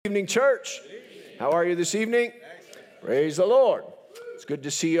Evening, church. How are you this evening? Praise the Lord. It's good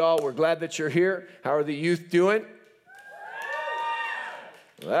to see you all. We're glad that you're here. How are the youth doing?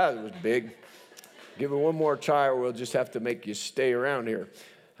 Well, that was big. Give it one more try or we'll just have to make you stay around here.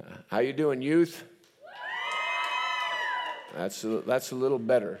 How you doing, youth? That's a little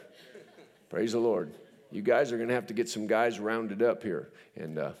better. Praise the Lord. You guys are going to have to get some guys rounded up here.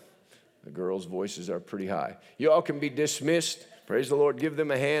 And the girls' voices are pretty high. You all can be dismissed. Praise the Lord. Give them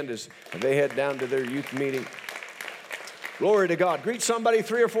a hand as they head down to their youth meeting. Glory to God. Greet somebody,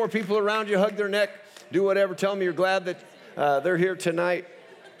 3 or 4 people around you. Hug their neck. Do whatever. Tell them you're glad that they're here tonight.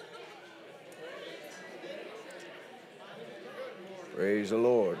 Praise the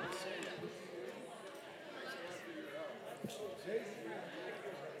Lord.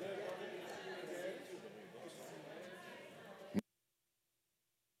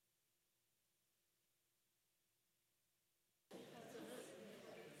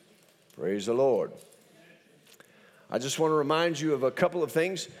 Praise the Lord. I just want to remind you of a couple of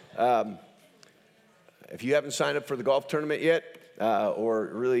things. If you haven't signed up for the golf tournament yet,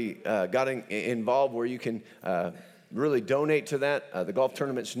 or really got involved where you can really donate to that, the golf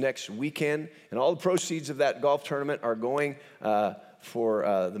tournament's next weekend, and all the proceeds of that golf tournament are going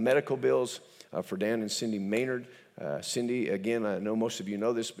for the medical bills for Dan and Cindy Maynard. Cindy, again, I know most of you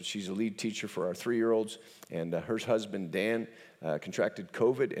know this, but she's a lead teacher for our 3-year-olds, and her husband, Dan, contracted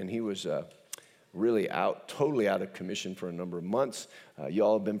COVID, and he was really totally out of commission for a number of months.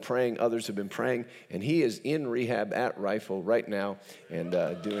 Y'all have been praying, others have been praying, and he is in rehab at Rifle right now and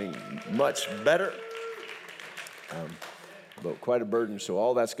doing much better. But quite a burden, so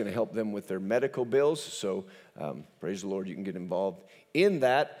all that's going to help them with their medical bills. So praise the Lord, you can get involved in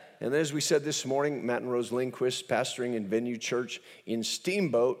that. And as we said this morning, Matt and Rose Lindquist pastoring in Venue Church in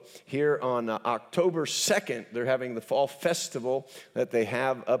Steamboat here on October 2nd. They're having the fall festival that they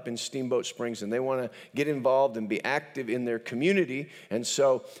have up in Steamboat Springs, and they want to get involved and be active in their community. And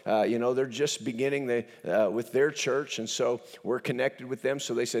so, they're just beginning with their church, and so we're connected with them.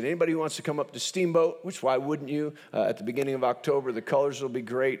 So they said, anybody who wants to come up to Steamboat, which why wouldn't you, at the beginning of October, the colors will be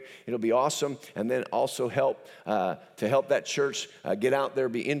great. It'll be awesome. And then also help that church get out there,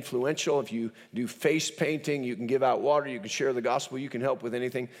 be influential. If you do face painting, you can give out water, you can share the gospel, you can help with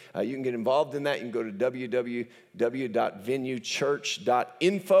anything. You can get involved in that. You can go to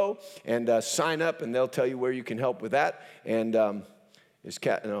www.venuechurch.info and sign up, and they'll tell you where you can help with that. And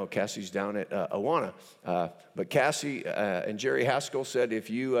Cassie's down at Awana. But Cassie and Jerry Haskell said if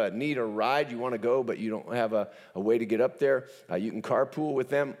you need a ride, you want to go, but you don't have a way to get up there, you can carpool with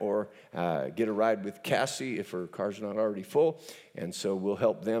them or get a ride with Cassie if her car's not already full. And so we'll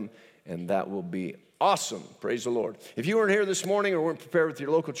help them, and that will be awesome. Praise the Lord. If you weren't here this morning or weren't prepared with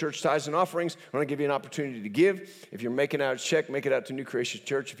your local church tithes and offerings, I want to give you an opportunity to give. If you're making out a check, make it out to New Creation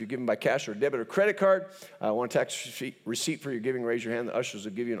Church. If you're giving by cash or debit or credit card, want a tax receipt for your giving, raise your hand. The ushers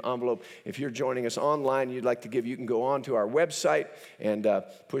will give you an envelope. If you're joining us online and you'd like to give, you can go on to our website and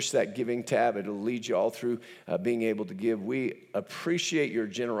push that giving tab. It'll lead you all through being able to give. We appreciate your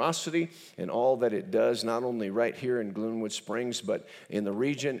generosity and all that it does, not only right here in Glenwood Springs, but in the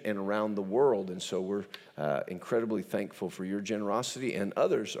region and around the world. And so we're incredibly thankful for your generosity, and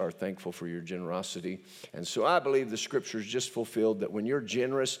others are thankful for your generosity. And so I believe the scripture is just fulfilled that when you're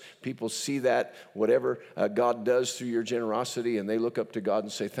generous, people see that, whatever God does through your generosity, and they look up to God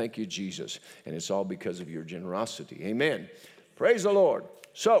and say, thank you, Jesus. And it's all because of your generosity. Amen. Praise the Lord.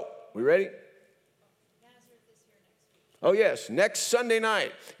 So, we ready? Oh, yes, next Sunday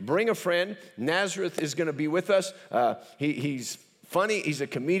night, bring a friend. Nazareth is going to be with us. He's funny, he's a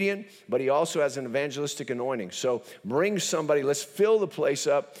comedian, but he also has an evangelistic anointing. So bring somebody, let's fill the place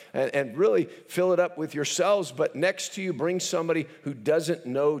up and really fill it up with yourselves, but next to you, bring somebody who doesn't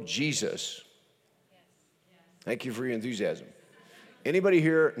know Jesus. Thank you for your enthusiasm. Anybody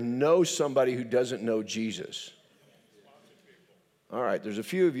here know somebody who doesn't know Jesus? All right, there's a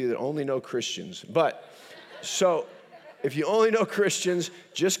few of you that only know Christians, but so if you only know Christians,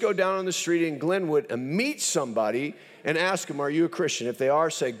 just go down on the street in Glenwood and meet somebody and ask them, are you a Christian? If they are,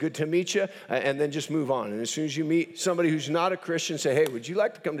 say, good to meet you, and then just move on. And as soon as you meet somebody who's not a Christian, say, hey, would you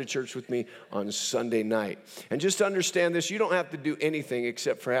like to come to church with me on Sunday night? And just understand this, you don't have to do anything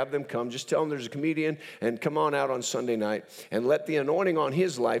except for have them come. Just tell them there's a comedian and come on out on Sunday night and let the anointing on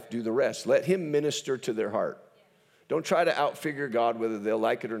his life do the rest. Let him minister to their heart. Don't try to outfigure God whether they'll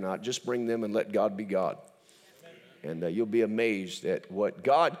like it or not. Just bring them and let God be God. And you'll be amazed at what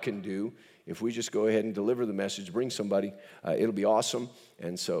God can do if we just go ahead and deliver the message, bring somebody. It'll be awesome.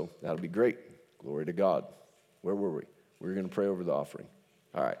 And so that'll be great. Glory to God. Where were we? We were going to pray over the offering.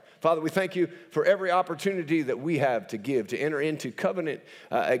 All right. Father, we thank you for every opportunity that we have to give, to enter into covenant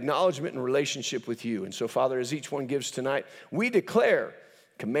acknowledgement and relationship with you. And so, Father, as each one gives tonight, we declare,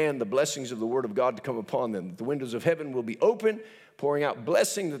 command the blessings of the word of God to come upon them, that the windows of heaven will be open, pouring out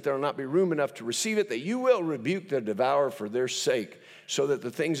blessing, that there will not be room enough to receive it, that you will rebuke the devourer for their sake, so that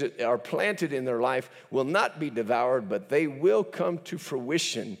the things that are planted in their life will not be devoured, but they will come to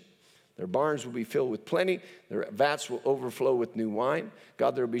fruition. Their barns will be filled with plenty. Their vats will overflow with new wine.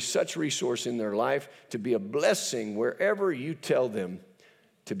 God, there will be such resource in their life to be a blessing wherever you tell them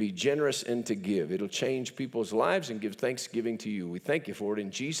to be generous and to give. It'll change people's lives and give thanksgiving to you. We thank you for it in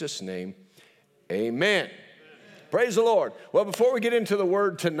Jesus' name. Amen. Praise the Lord. Well, before we get into the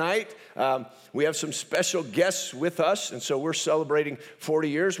word tonight, we have some special guests with us, and so we're celebrating 40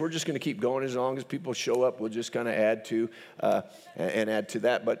 years. We're just going to keep going as long as people show up. We'll just kind of add to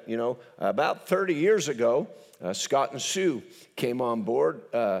that. But, you know, about 30 years ago, Scott and Sue came on board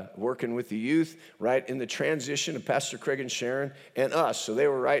working with the youth right in the transition of Pastor Craig and Sharon and us. So they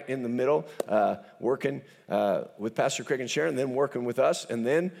were right in the middle working with Pastor Craig and Sharon, then working with us. And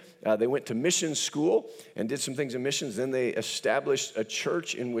then they went to mission school and did some things in missions. Then they established a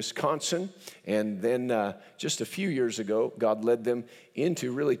church in Wisconsin. And then just a few years ago, God led them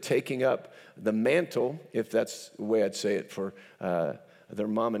into really taking up the mantle, if that's the way I'd say it, for their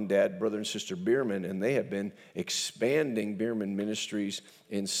mom and dad, brother and sister Bierman, and they have been expanding Bierman Ministries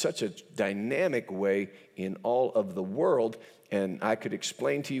in such a dynamic way in all of the world. And I could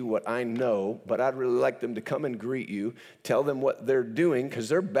explain to you what I know, but I'd really like them to come and greet you, tell them what they're doing, because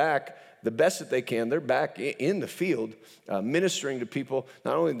they're back the best that they can. They're back in the field ministering to people,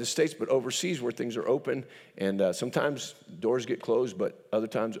 not only in the States, but overseas where things are open. And sometimes doors get closed, but other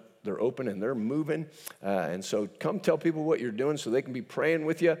times they're open and they're moving. And so come tell people what you're doing so they can be praying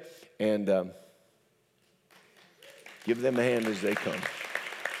with you, and give them a hand as they come.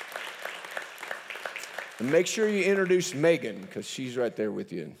 And make sure you introduce Megan, because she's right there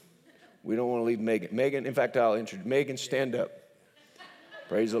with you. We don't want to leave Megan. Megan, in fact, I'll introduce Megan. Stand up.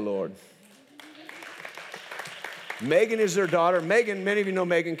 Praise the Lord. Megan is their daughter. Megan, many of you know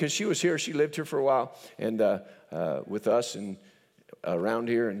Megan because she was here. She lived here for a while and with us and around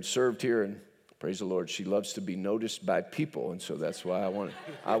here and served here. And praise the Lord, she loves to be noticed by people. And so that's why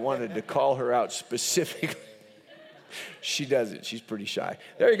I wanted to call her out specifically. She does it. She's pretty shy.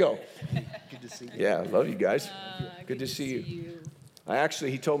 There you go. Good to see you. Yeah, I love you guys. Good to see you.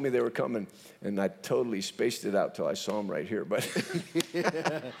 He told me they were coming, and I totally spaced it out till I saw him right here. But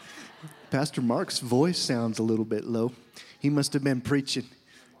Pastor Mark's voice sounds a little bit low. He must have been preaching.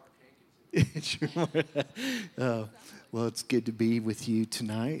 Well, it's good to be with you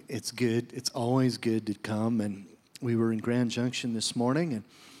tonight. It's good. It's always good to come. And we were in Grand Junction this morning, and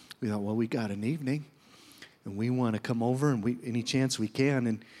we thought, well, we got an evening, and we want to come over, and any chance we can,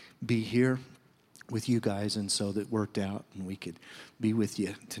 and be here with you guys. And so that worked out, and we could be with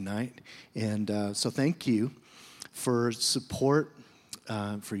you tonight. And so thank you for support,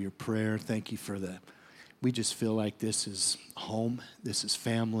 for your prayer. Thank you for we just feel like this is home, this is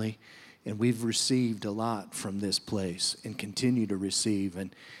family, and we've received a lot from this place and continue to receive.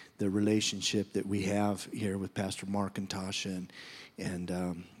 And the relationship that we have here with Pastor Mark and Tasha,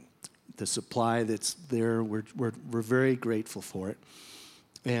 and the supply that's there, we're very grateful for it.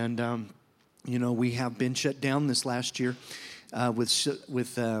 And you know, we have been shut down this last year with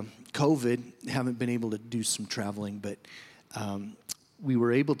COVID. Haven't been able to do some traveling, but we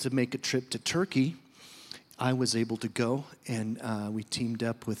were able to make a trip to Turkey. I was able to go, and we teamed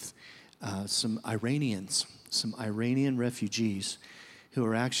up with some Iranian refugees who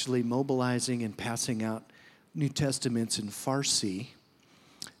are actually mobilizing and passing out New Testaments in Farsi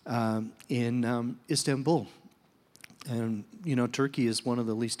in Istanbul. And, you know, Turkey is one of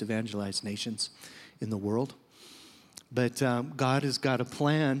the least evangelized nations in the world. But God has got a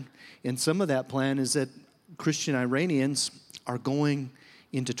plan, and some of that plan is that Christian Iranians are going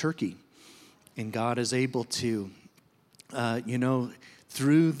into Turkey. And God is able to, you know,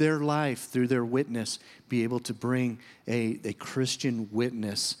 through their life, through their witness, be able to bring a Christian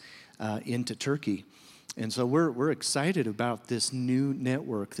witness into Turkey. And so we're excited about this new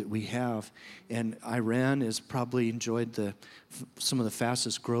network that we have. And Iran has probably enjoyed some of the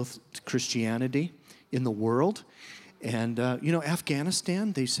fastest growth to Christianity in the world. And, you know,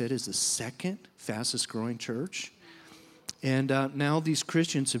 Afghanistan, they said, is the second fastest growing church. And now these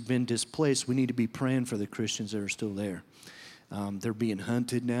Christians have been displaced. We need to be praying for the Christians that are still there. They're being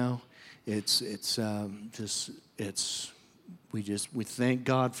hunted now. We thank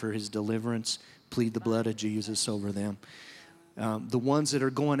God for his deliverance. Plead the blood of Jesus over them. The ones that are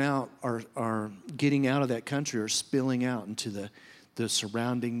going out are getting out of that country, are spilling out into the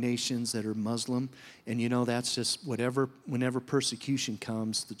surrounding nations that are Muslim. And that's just whenever persecution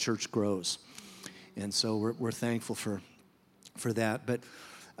comes, the church grows. And so we're thankful for that. But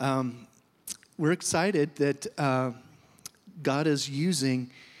we're excited that God is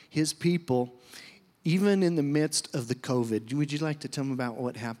using his people even in the midst of the COVID. Would you like to tell them about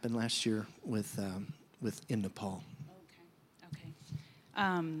what happened last year in Nepal?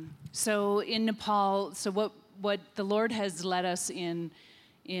 Okay. So in Nepal, what the Lord has led us in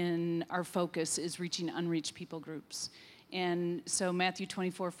our focus is reaching unreached people groups. And so Matthew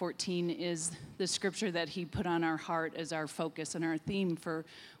 24:14 is the scripture that he put on our heart as our focus and our theme for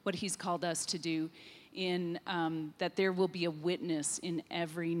what he's called us to do, in that there will be a witness in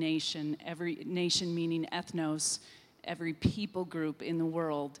every nation meaning ethnos, every people group in the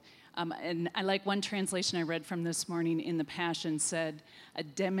world. And I like one translation I read from this morning in the Passion said, a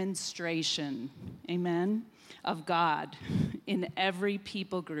demonstration, amen, of God in every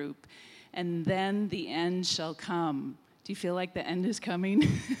people group, and then the end shall come. Do you feel like the end is coming?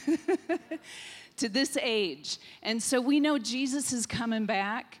 To this age. And so we know Jesus is coming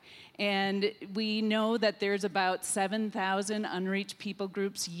back, and we know that there's about 7,000 unreached people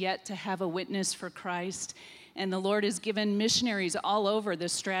groups yet to have a witness for Christ. And the Lord has given missionaries all over the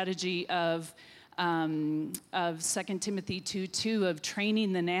strategy of 2 Timothy 2:2 of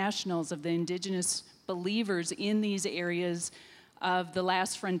training the nationals of the indigenous believers in these areas of the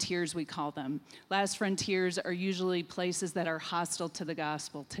last frontiers, we call them. Last frontiers are usually places that are hostile to the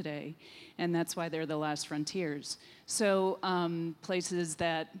gospel today, and that's why they're the last frontiers. So places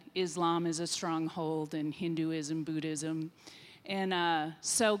that Islam is a stronghold, and Hinduism, Buddhism. And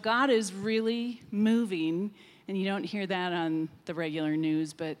so God is really moving, and you don't hear that on the regular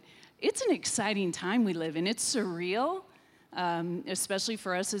news, but it's an exciting time we live in. It's surreal, especially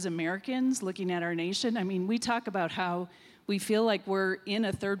for us as Americans looking at our nation. I mean, we talk about how we feel like we're in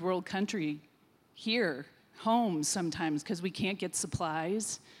a third world country here, home sometimes, because we can't get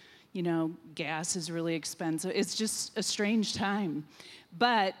supplies. Gas is really expensive. It's just a strange time.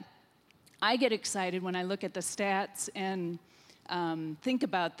 But I get excited when I look at the stats and think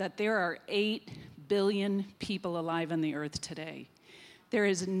about that there are 8 billion people alive on the earth today. There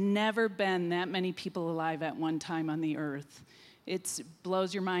has never been that many people alive at one time on the earth. It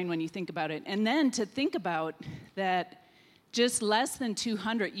blows your mind when you think about it. And then to think about that just less than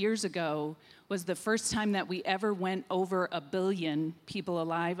 200 years ago was the first time that we ever went over 1 billion people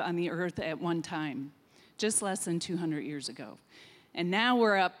alive on the earth at one time. Just less than 200 years ago. And now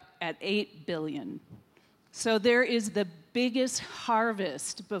we're up at 8 billion. So there is the biggest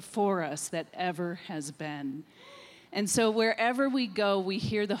harvest before us that ever has been. And so wherever we go, we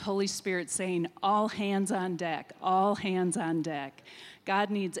hear the Holy Spirit saying, all hands on deck, all hands on deck. God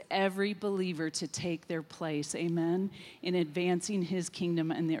needs every believer to take their place, amen, in advancing his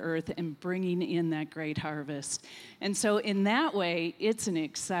kingdom in the earth and bringing in that great harvest. And so in that way, it's an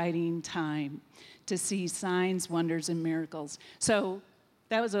exciting time to see signs, wonders, and miracles. So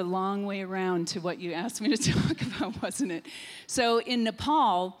that was a long way around to what you asked me to talk about, wasn't it? So in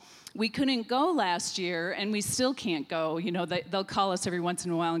Nepal, we couldn't go last year, and we still can't go. They'll call us every once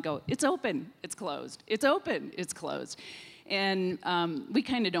in a while and go, it's open, it's closed. It's open, it's closed. And we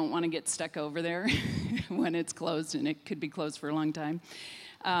kind of don't want to get stuck over there when it's closed, and it could be closed for a long time.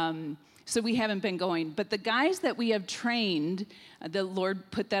 So we haven't been going. But the guys that we have trained, the Lord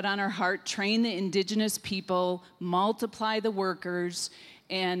put that on our heart, train the indigenous people, multiply the workers.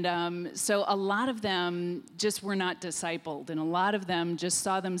 And so a lot of them just were not discipled, and a lot of them just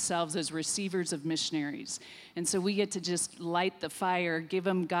saw themselves as receivers of missionaries. And so we get to just light the fire, give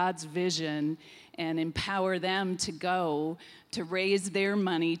them God's vision, and empower them to go, to raise their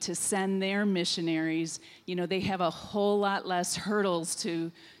money, to send their missionaries. They have a whole lot less hurdles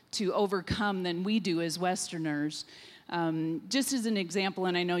to overcome than we do as Westerners. Just as an example,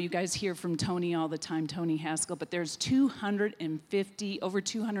 and I know you guys hear from Tony all the time, Tony Haskell, but there's over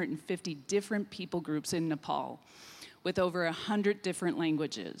 250 different people groups in Nepal with over 100 different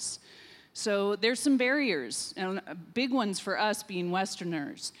languages. So there's some barriers, and big ones for us being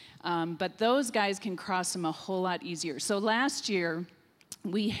Westerners, but those guys can cross them a whole lot easier. So last year,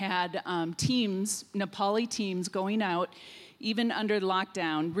 we had teams, Nepali teams, going out, even under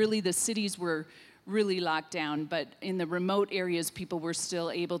lockdown. Really, the cities were really locked down, but in the remote areas, people were still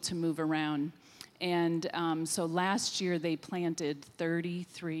able to move around. And so last year, they planted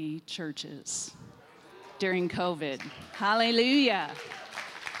 33 churches during COVID. Hallelujah.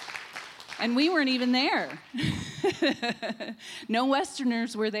 And we weren't even there. No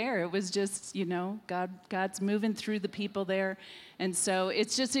Westerners were there. It was just, God's moving through the people there. And so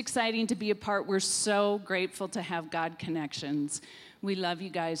it's just exciting to be a part. We're so grateful to have God connections. We love you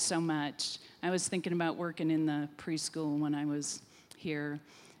guys so much. I was thinking about working in the preschool when I was here.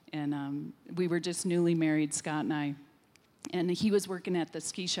 And we were just newly married, Scott and I. And he was working at the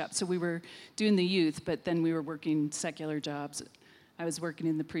ski shop. So we were doing the youth, but then we were working secular jobs. I was working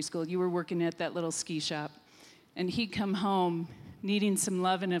in the preschool. You were working at that little ski shop. And he'd come home needing some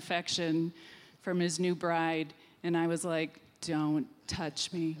love and affection from his new bride. And I was like, don't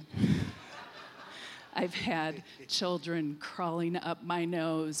touch me. I've had children crawling up my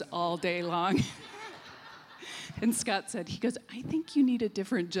nose all day long. And Scott said, he goes, I think you need a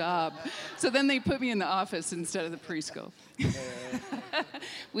different job. So then they put me in the office instead of the preschool.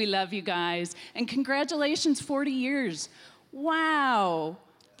 We love you guys. And congratulations, 40 years. Wow.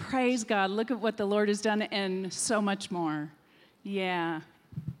 Praise God. Look at what the Lord has done and so much more. Yeah.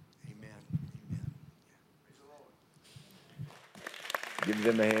 Amen. Give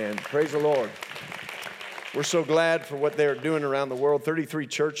them a hand. Praise the Lord. We're so glad for what they're doing around the world. 33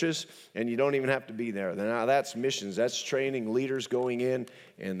 churches, and you don't even have to be there. Now, that's missions. That's training leaders going in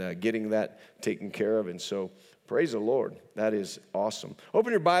and getting that taken care of. And so, praise the Lord. That is awesome.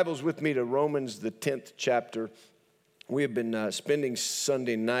 Open your Bibles with me to Romans, the 10th chapter. We have been spending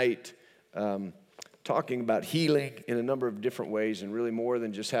Sunday night talking about healing in a number of different ways, and really more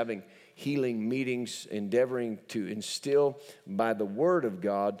than just having healing meetings, endeavoring to instill by the Word of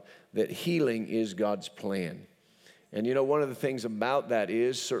God that healing is God's plan. And one of the things about that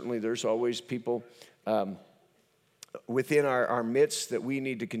is certainly there's always people within our midst that we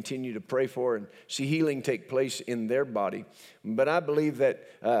need to continue to pray for and see healing take place in their body. But I believe that,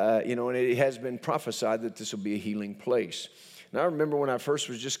 and it has been prophesied that this will be a healing place. Now, I remember when I first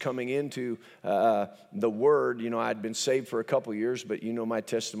was just coming into the Word, I'd been saved for a couple years, but my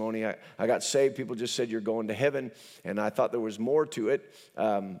testimony, I got saved. People just said, you're going to heaven, and I thought there was more to it,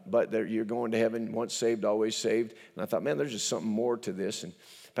 but you're going to heaven, once saved, always saved. And I thought, man, there's just something more to this. And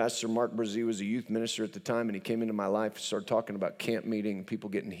Pastor Mark Brazee was a youth minister at the time, and he came into my life and started talking about camp meeting and people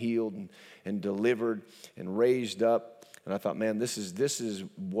getting healed and delivered and raised up. And I thought, man, this is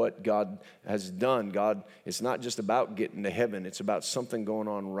what God has done. God, it's not just about getting to heaven. It's about something going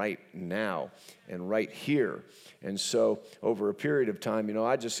on right now and right here. And so over a period of time,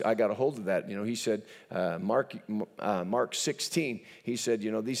 I got a hold of that. He said, Mark 16, he said,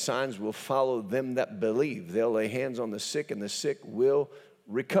 these signs will follow them that believe. They'll lay hands on the sick, and the sick will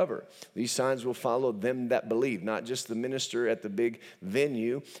recover. These signs will follow them that believe, not just the minister at the big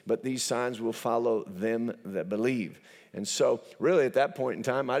venue, but these signs will follow them that believe. And so really at that point in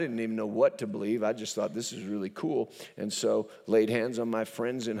time, I didn't even know what to believe. I just thought this is really cool. And so laid hands on my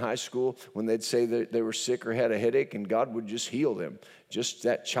friends in high school when they'd say that they were sick or had a headache, and God would just heal them. Just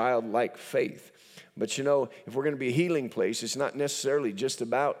that childlike faith. But if we're going to be a healing place, it's not necessarily just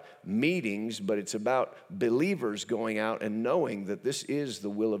about meetings, but it's about believers going out and knowing that this is the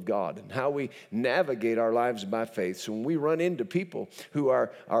will of God and how we navigate our lives by faith. So when we run into people who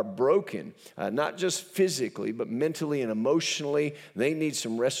are broken, not just physically, but mentally and emotionally, they need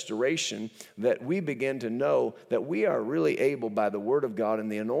some restoration, that we begin to know that we are really able by the Word of God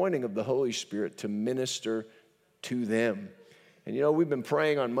and the anointing of the Holy Spirit to minister to them. And we've been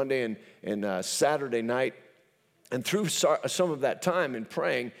praying on Monday and Saturday night, and through some of that time in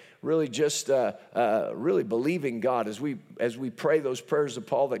praying, really just really believing God as we pray those prayers of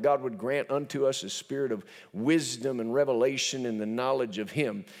Paul, that God would grant unto us a spirit of wisdom and revelation and the knowledge of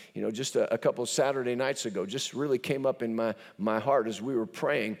Him. Just a couple of Saturday nights ago, just really came up in my heart as we were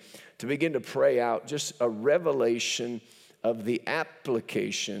praying to begin to pray out just a revelation of the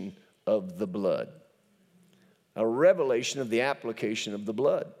application of the blood. A revelation of the application of the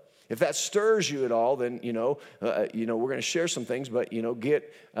blood. If that stirs you at all, then, we're going to share some things, but,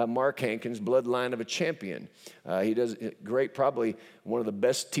 get Mark Hankins, Bloodline of a Champion. He does great, probably one of the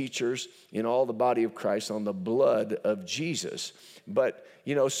best teachers in all the body of Christ on the blood of Jesus. But,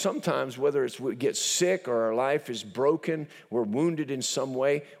 sometimes whether it's we get sick or our life is broken, we're wounded in some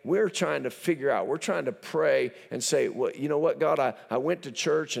way, we're trying to figure out, we're trying to pray and say, well, you know what, God, I went to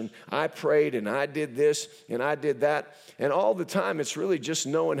church and I prayed and I did this and I did that. And all the time it's really just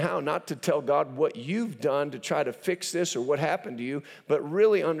knowing how not to tell God what you've done to try to fix this or what happened to you, but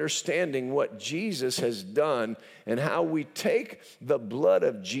really understanding what Jesus has done and how we take the blood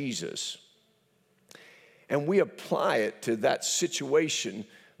of Jesus and we apply it to that situation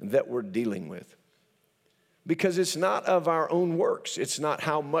that we're dealing with. Because it's not of our own works. It's not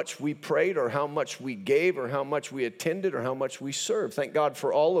how much we prayed or how much we gave or how much we attended or how much we served. Thank God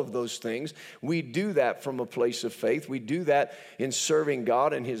for all of those things. We do that from a place of faith. We do that in serving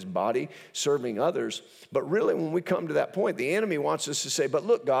God and his body, serving others. But really, when we come to that point, the enemy wants us to say, but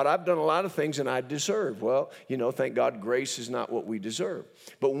look, God, I've done a lot of things and I deserve. Well, thank God grace is not what we deserve.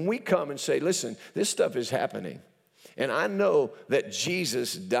 But when we come and say, listen, this stuff is happening, and I know that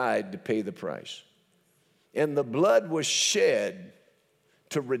Jesus died to pay the price. And the blood was shed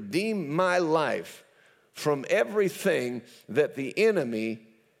to redeem my life from everything that the enemy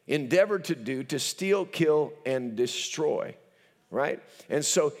endeavored to do to steal, kill, and destroy, right? And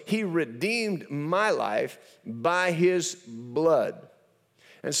so he redeemed my life by his blood.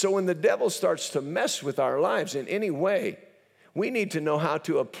 And so when the devil starts to mess with our lives in any way, we need to know how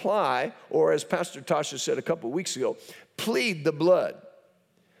to apply, or as Pastor Tasha said a couple weeks ago, plead the blood.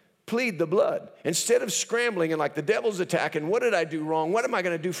 Plead the blood. Instead of scrambling and like the devil's attacking, what did I do wrong? What am I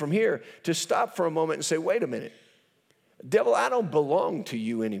going to do from here? To stop for a moment and say, wait a minute. Devil, I don't belong to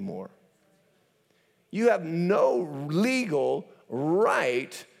you anymore. You have no legal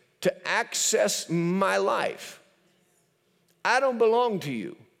right to access my life. I don't belong to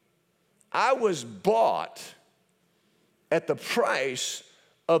you. I was bought at the price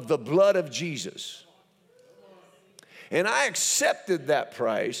of the blood of Jesus. And I accepted that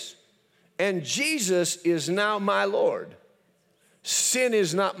price, and Jesus is now my Lord. Sin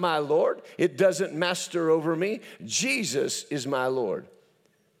is not my Lord. It doesn't master over me. Jesus is my Lord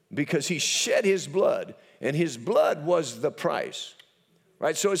because he shed his blood, and his blood was the price.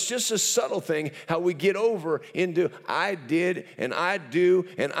 Right? So it's just a subtle thing how we get over into I did and I do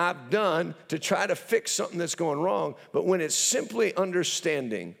and I've done to try to fix something that's going wrong. But when it's simply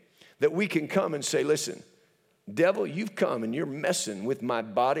understanding that we can come and say, listen, devil, you've come and you're messing with my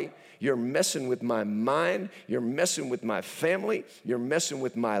body. You're messing with my mind. You're messing with my family. You're messing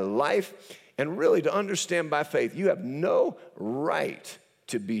with my life. And really to understand by faith, you have no right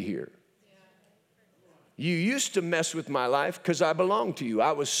to be here. You used to mess with my life because I belonged to you.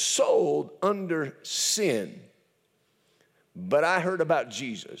 I was sold under sin. But I heard about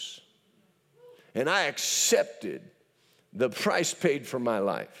Jesus. And I accepted the price paid for my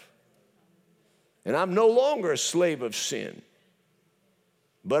life. And I'm no longer a slave of sin.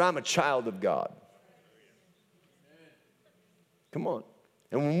 But I'm a child of God. Come on.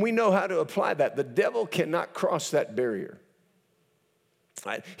 And when we know how to apply that, the devil cannot cross that barrier.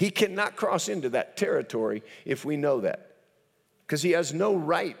 Right? He cannot cross into that territory if we know that. Because he has no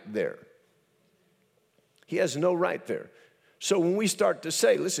right there. He has no right there. So when we start to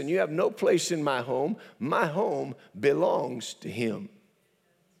say, listen, you have no place in my home belongs to him.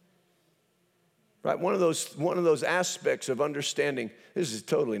 Right? One of those aspects of understanding, this is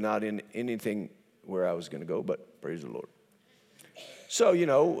totally not in anything where I was going to go, but praise the Lord. So,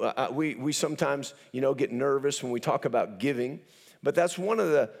 we sometimes, get nervous when we talk about giving. But that's one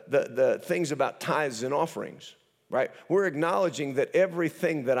of the things about tithes and offerings, right? We're acknowledging that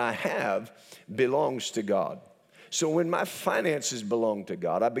everything that I have belongs to God. So when my finances belong to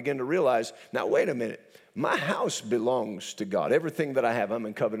God, I begin to realize, now wait a minute, my house belongs to God. Everything that I have, I'm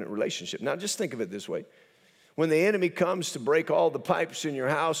in covenant relationship. Now just think of it this way. When the enemy comes to break all the pipes in your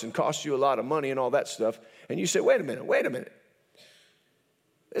house and cost you a lot of money and all that stuff, and you say, wait a minute.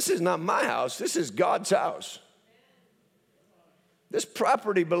 This is not my house, this is God's house. This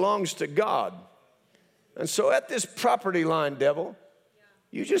property belongs to God. And so at this property line, devil,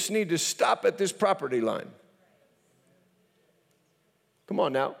 you just need to stop at this property line. Come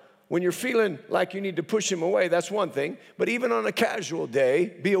on now. When you're feeling like you need to push him away, that's one thing. But even on a casual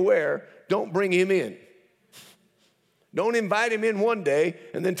day, be aware, don't bring him in. Don't invite him in one day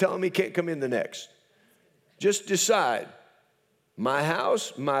and then tell him he can't come in the next. Just decide, my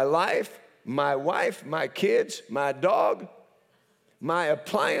house, my life, my wife, my kids, my dog, my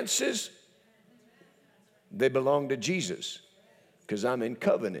appliances, they belong to Jesus because I'm in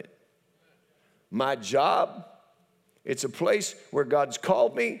covenant. My job, it's a place where God's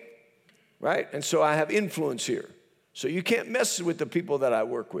called me, right? And so I have influence here. So you can't mess with the people that I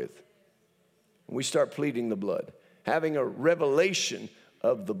work with. We start pleading the blood, having a revelation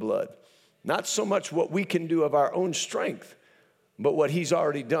of the blood. Not so much what we can do of our own strength, but what he's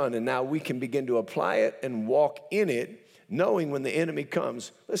already done. And now we can begin to apply it and walk in it, knowing when the enemy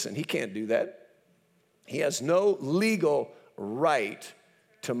comes, listen, he can't do that. He has no legal right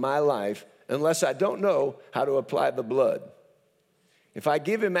to my life unless I don't know how to apply the blood. If I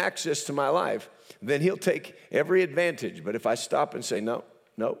give him access to my life, then he'll take every advantage. But if I stop and say, no,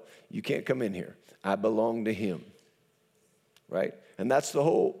 you can't come in here. I belong to him. right? And that's the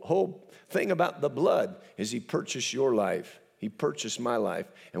whole thing about the blood is he purchased your life. He purchased my life.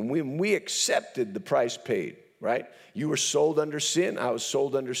 And when we accepted the price paid, right? You were sold under sin. I was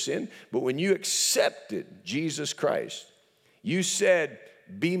sold under sin. But when you accepted Jesus Christ, you said,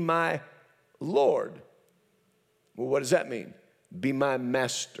 be my Lord. Well, what does that mean? Be my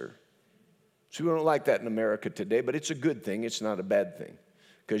master. So we don't like that in America today, but it's a good thing. It's not a bad thing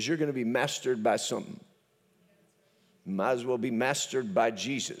because you're going to be mastered by something. You might as well be mastered by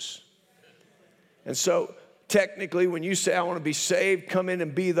Jesus. And so technically, when you say, I want to be saved, come in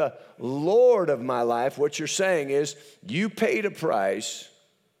and be the Lord of my life, what you're saying is you paid a price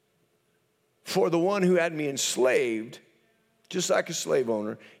for the one who had me enslaved, just like a slave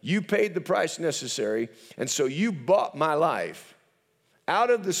owner. You paid the price necessary, and so you bought my life out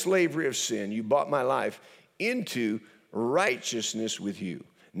of the slavery of sin. You bought my life into righteousness with you.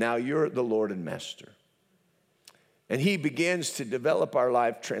 Now you're the Lord and Master. And he begins to develop our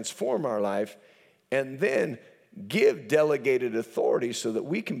life, transform our life, and then give delegated authority so that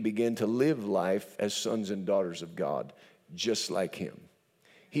we can begin to live life as sons and daughters of God, just like him.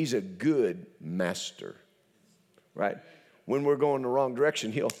 He's a good master, right? When we're going the wrong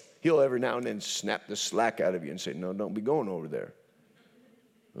direction, he'll every now and then snap the slack out of you and say, no, don't be going over there.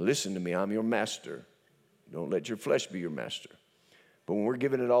 Listen to me, I'm your master. Don't let your flesh be your master. But when we're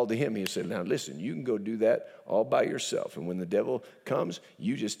giving it all to him, he'll say, now listen, you can go do that all by yourself. And when the devil comes,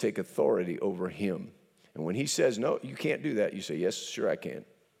 you just take authority over him. And when he says, no, you can't do that, you say, yes, sure I can.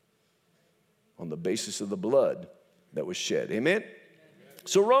 On the basis of the blood that was shed. Amen?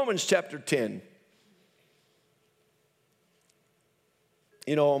 So Romans chapter 10.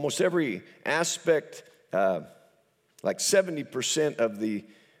 You know, almost every aspect, like 70% of the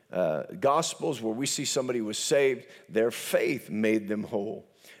Gospels where we see somebody was saved, their faith made them whole.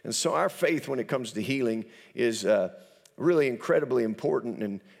 And so our faith when it comes to healing is really incredibly important,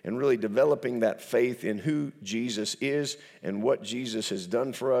 and really developing that faith in who Jesus is and what Jesus has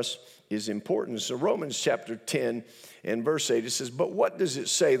done for us is important. So Romans chapter 10 and verse 8, it says, but what does it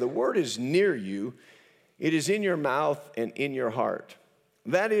say? The word is near you. It is in your mouth and in your heart.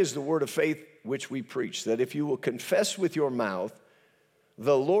 That is the word of faith which we preach, that if you will confess with your mouth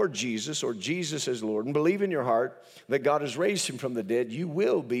the Lord Jesus, or Jesus as Lord, and believe in your heart that God has raised him from the dead, you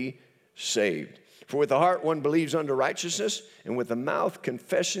will be saved. For with the heart one believes unto righteousness, and with the mouth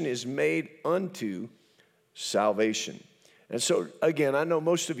confession is made unto salvation. And so, again, I know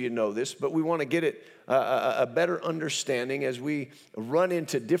most of you know this, but we want to get it a better understanding as we run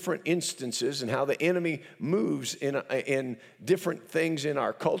into different instances and how the enemy moves in different things in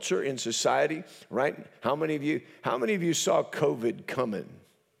our culture, in society, right? How many of you saw COVID coming?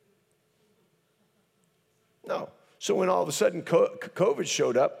 No. So when all of a sudden COVID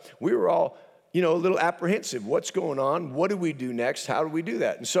showed up, we were all, a little apprehensive. What's going on? What do we do next? How do we do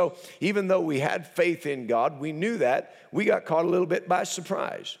that? And so even though we had faith in God, we knew that, we got caught a little bit by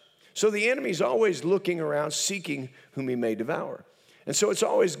surprise. So the enemy's always looking around, seeking whom he may devour. And so it's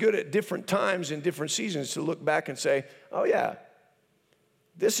always good at different times in different seasons to look back and say, oh yeah,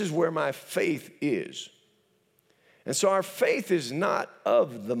 this is where my faith is. And so our faith is not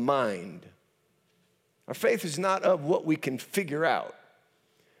of the mind. Our faith is not of what we can figure out.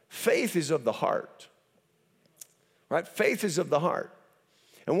 Faith is of the heart, right? Faith is of the heart.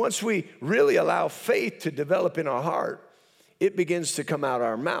 And once we really allow faith to develop in our heart, it begins to come out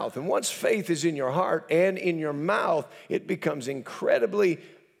our mouth. And once faith is in your heart and in your mouth, it becomes incredibly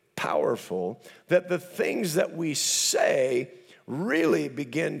powerful that the things that we say really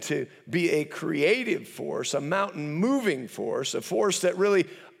begin to be a creative force, a mountain moving force, a force that really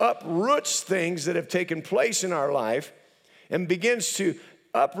uproots things that have taken place in our life and begins to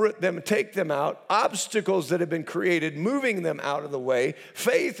uproot them, take them out, obstacles that have been created, moving them out of the way.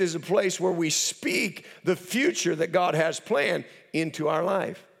 Faith is a place where we speak the future that God has planned into our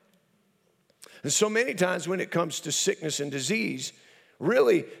life. And so many times when it comes to sickness and disease,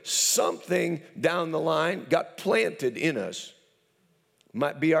 really something down the line got planted in us.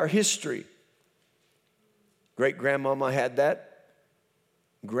 Might be our history. Great-grandmama had that.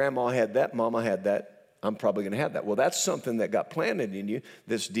 Grandma had that. Mama had that. I'm probably going to have that. Well, that's something that got planted in you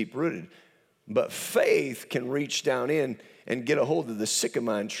that's deep-rooted. But faith can reach down in and get a hold of the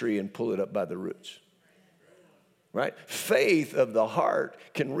sycamore tree and pull it up by the roots. Right? Faith of the heart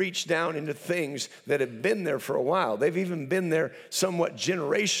can reach down into things that have been there for a while. They've even been there somewhat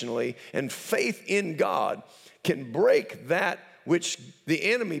generationally. And faith in God can break that which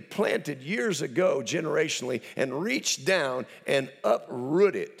the enemy planted years ago generationally and reach down and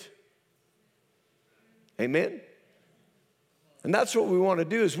uproot it. Amen? And that's what we want to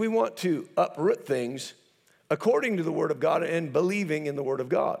do is we want to uproot things according to the Word of God and believing in the Word of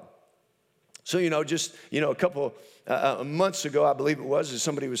God. So, just, a couple months ago, I believe it was, as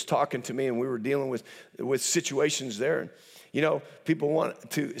somebody was talking to me and we were dealing with situations there. And, people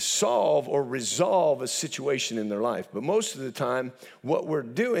want to solve or resolve a situation in their life. But most of the time, what we're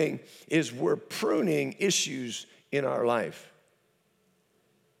doing is we're pruning issues in our life.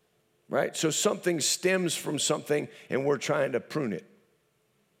 Right? So something stems from something and we're trying to prune it.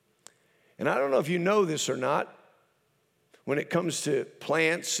 And I don't know if you know this or not, when it comes to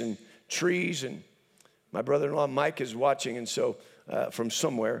plants and trees, and my brother-in-law Mike is watching, and so from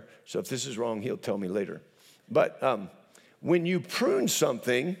somewhere, so if this is wrong, he'll tell me later. But when you prune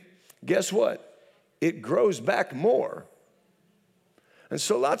something, guess what? It grows back more. And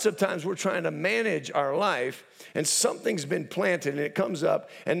so lots of times we're trying to manage our life, and something's been planted, and it comes up,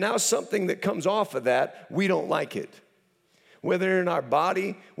 and now something that comes off of that, we don't like it. Whether in our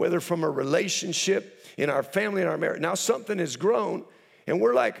body, whether from a relationship, in our family, in our marriage. Now something has grown, and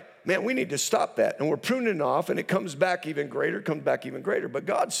we're like, man, we need to stop that. And we're pruning it off, and it comes back even greater, comes back even greater. But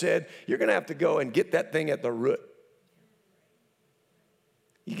God said, you're going to have to go and get that thing at the root.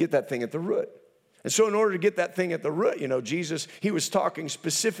 You get that thing at the root. And so in order to get that thing at the root, Jesus, he was talking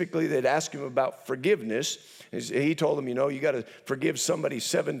specifically, they'd ask him about forgiveness. He told them, you got to forgive somebody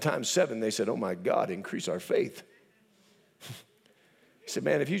 7 times 7. They said, oh my God, increase our faith. He said,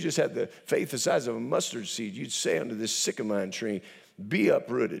 man, if you just had the faith the size of a mustard seed, you'd say unto this sycamore tree, be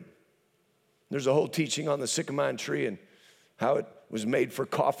uprooted. There's a whole teaching on the sycamore tree and how it was made for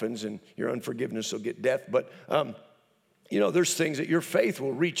coffins and your unforgiveness will get death. But, there's things that your faith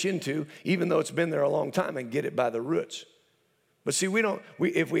will reach into, even though it's been there a long time, and get it by the roots. But see,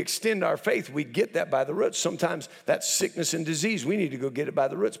 if we extend our faith, we get that by the roots. Sometimes that's sickness and disease. We need to go get it by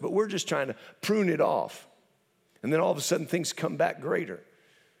the roots, but we're just trying to prune it off. And then all of a sudden things come back greater.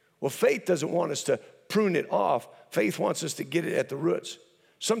 Well, faith doesn't want us to prune it off. Faith wants us to get it at the roots.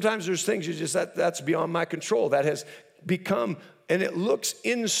 Sometimes there's things that's beyond my control. That has become, and it looks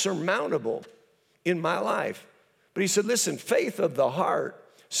insurmountable in my life. But he said, listen, faith of the heart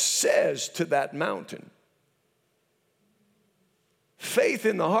says to that mountain. Faith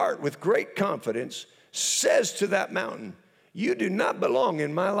in the heart with great confidence says to that mountain, you do not belong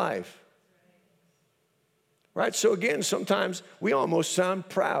in my life. Right? So again, sometimes we almost sound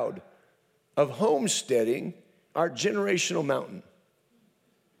proud of homesteading our generational mountain.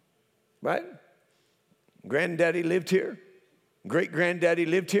 Right? Granddaddy lived here. Great-granddaddy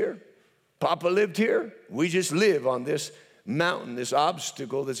lived here. Papa lived here. We just live on this mountain, this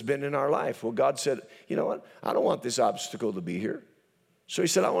obstacle that's been in our life. Well, God said, you know what? I don't want this obstacle to be here. So he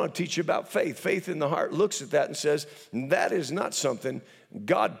said, I want to teach you about faith. Faith in the heart looks at that and says, that is not something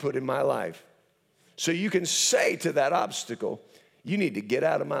God put in my life. So you can say to that obstacle, you need to get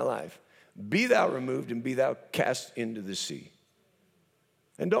out of my life. Be thou removed and be thou cast into the sea.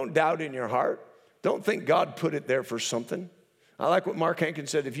 And don't doubt in your heart. Don't think God put it there for something. I like what Mark Hankin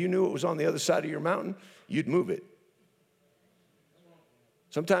said. If you knew it was on the other side of your mountain, you'd move it.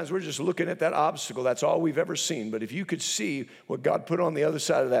 Sometimes we're just looking at that obstacle. That's all we've ever seen. But if you could see what God put on the other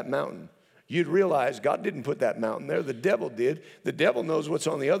side of that mountain, you'd realize God didn't put that mountain there. The devil did. The devil knows what's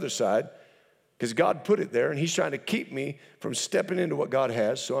on the other side because God put it there, and he's trying to keep me from stepping into what God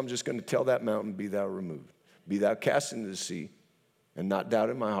has. So I'm just going to tell that mountain, be thou removed. Be thou cast into the sea, and not doubt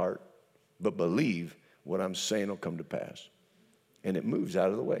in my heart, but believe what I'm saying will come to pass. And it moves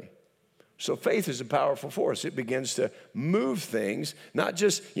out of the way. So faith is a powerful force. It begins to move things, not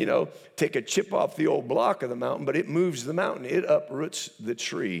just, take a chip off the old block of the mountain, but it moves the mountain. It uproots the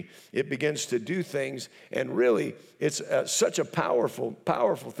tree. It begins to do things. And really, it's such a powerful,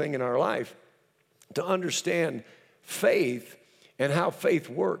 powerful thing in our life to understand faith and how faith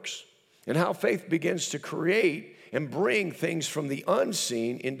works and how faith begins to create and bring things from the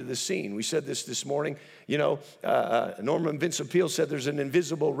unseen into the seen. We said this morning. Norman Vincent Peale said there's an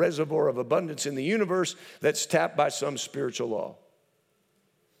invisible reservoir of abundance in the universe that's tapped by some spiritual law.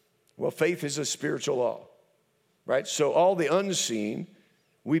 Well, faith is a spiritual law, right? So all the unseen,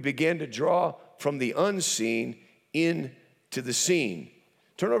 we begin to draw from the unseen into the seen.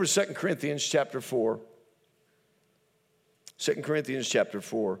 Turn over to 2 Corinthians chapter 4. 2 Corinthians chapter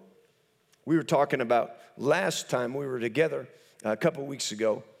 4. We were talking about last time we were together a couple weeks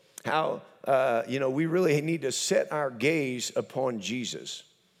ago, how, we really need to set our gaze upon Jesus.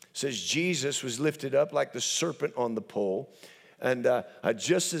 It says Jesus was lifted up like the serpent on the pole. And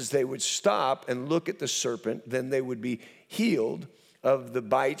just as they would stop and look at the serpent, then they would be healed of the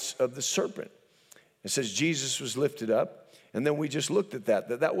bites of the serpent. It says Jesus was lifted up. And then we just looked at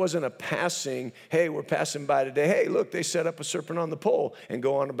that wasn't a passing, hey, we're passing by today. Hey, look, they set up a serpent on the pole and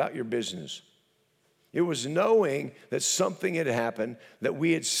go on about your business. It was knowing that something had happened, that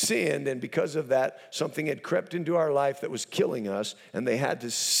we had sinned, and because of that, something had crept into our life that was killing us, and they had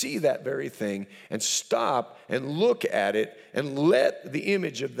to see that very thing and stop and look at it and let the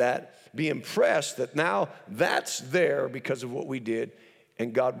image of that be impressed that now that's there because of what we did,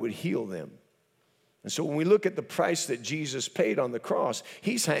 and God would heal them. And so when we look at the price that Jesus paid on the cross,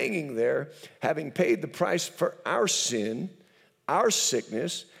 he's hanging there having paid the price for our sin, our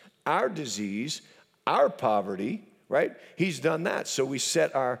sickness, our disease, our poverty, right? He's done that. So we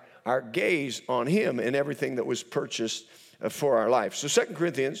set our gaze on him and everything that was purchased for our life. So 2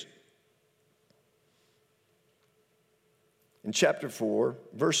 Corinthians in chapter 4,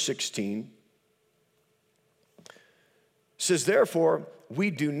 verse 16, says, therefore, we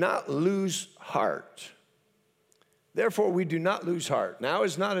do not lose heart. Therefore, we do not lose heart. Now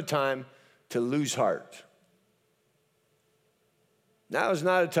is not a time to lose heart. Now is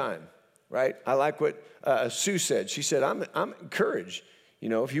not a time, right? I like what Sue said. She said, I'm encouraged. You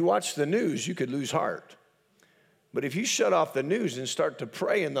know, if you watch the news, you could lose heart. But if you shut off the news and start to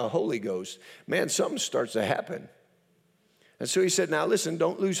pray in the Holy Ghost, man, something starts to happen. And so he said, now listen,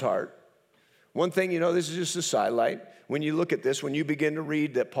 don't lose heart. One thing, you know, this is just a sidelight. When you look at this, when you begin to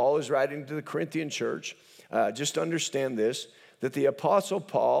read that Paul is writing to the Corinthian church, just understand this, that the Apostle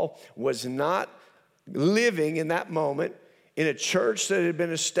Paul was not living in that moment in a church that had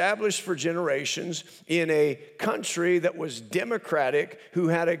been established for generations, in a country that was democratic, who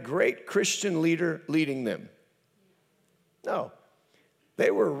had a great Christian leader leading them. No.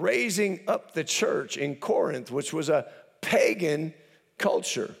 They were raising up the church in Corinth, which was a pagan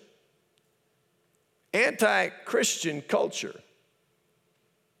culture, anti-Christian culture.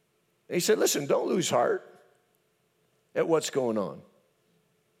 And he said, listen, don't lose heart at what's going on.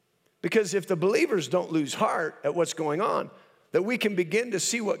 Because if the believers don't lose heart at what's going on, that we can begin to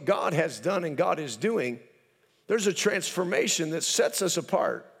see what God has done and God is doing, there's a transformation that sets us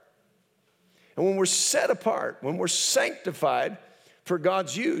apart. And when we're set apart, when we're sanctified for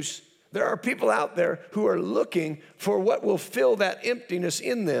God's use, there are people out there who are looking for what will fill that emptiness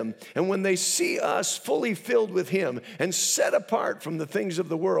in them. And when they see us fully filled with him and set apart from the things of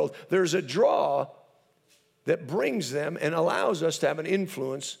the world, there's a draw that brings them and allows us to have an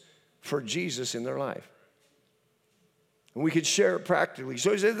influence for Jesus in their life. And we could share it practically.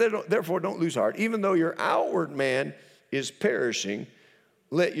 So he said, therefore, don't lose heart. Even though your outward man is perishing,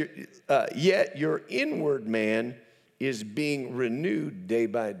 yet your inward man is being renewed day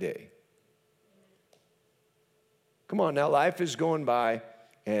by day. Come on now, life is going by,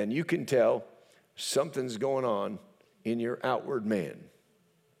 and you can tell something's going on in your outward man.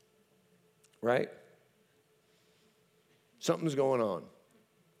 Right? Something's going on.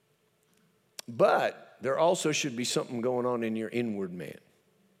 But there also should be something going on in your inward man.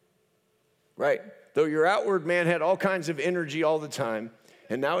 Right? Though your outward man had all kinds of energy all the time,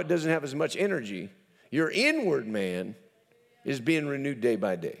 and now it doesn't have as much energy, your inward man is being renewed day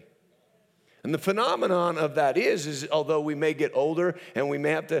by day. And the phenomenon of that is although we may get older and we may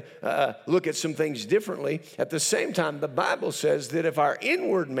have to look at some things differently, at the same time, the Bible says that if our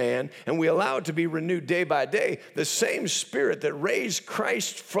inward man, and we allow it to be renewed day by day, the same spirit that raised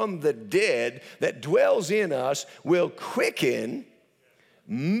Christ from the dead that dwells in us will quicken,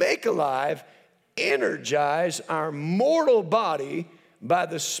 make alive, energize our mortal body by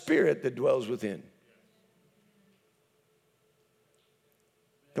the spirit that dwells within.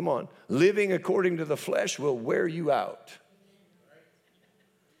 Come on. Living according to the flesh will wear you out.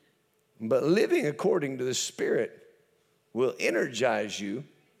 But living according to the Spirit will energize you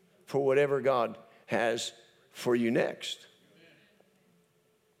for whatever God has for you next.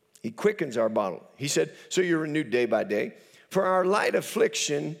 He quickens our bottle. He said, so you're renewed day by day. For our light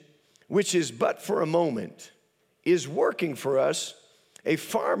affliction, which is but for a moment, is working for us a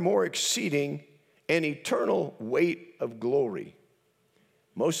far more exceeding and eternal weight of glory.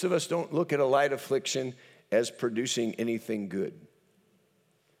 Most of us don't look at a light affliction as producing anything good.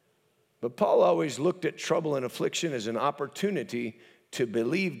 But Paul always looked at trouble and affliction as an opportunity to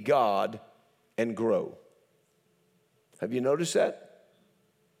believe God and grow. Have you noticed that?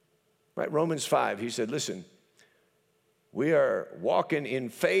 Right, Romans 5, he said, listen, we are walking in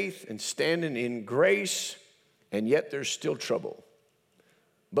faith and standing in grace, and yet there's still trouble.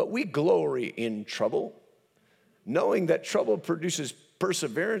 But we glory in trouble, knowing that trouble produces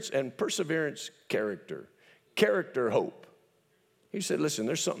perseverance, and perseverance, character, hope. He said, listen,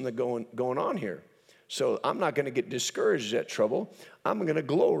 there's something that going on here. So I'm not going to get discouraged at trouble. I'm going to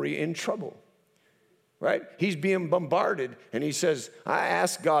glory in trouble. Right? He's being bombarded, and he says, I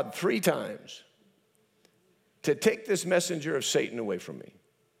asked God 3 times to take this messenger of Satan away from me.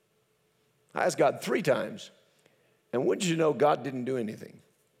 I asked God 3 times. And wouldn't you know, God didn't do anything.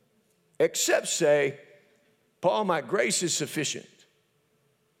 Except say, Paul, my grace is sufficient.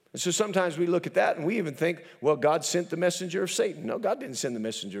 And so sometimes we look at that and we even think, well, God sent the messenger of Satan. No, God didn't send the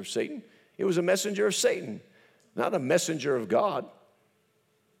messenger of Satan. It was a messenger of Satan, not a messenger of God.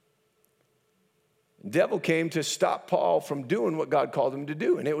 The devil came to stop Paul from doing what God called him to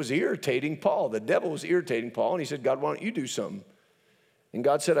do, and it was irritating Paul. The devil was irritating Paul, and he said, God, why don't you do something? And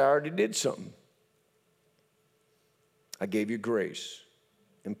God said, I already did something. I gave you grace.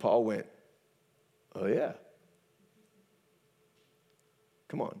 And Paul went, oh, yeah.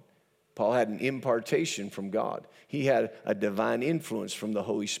 Come on. Paul had an impartation from God. He had a divine influence from the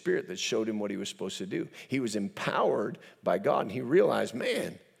Holy Spirit that showed him what he was supposed to do. He was empowered by God, and he realized,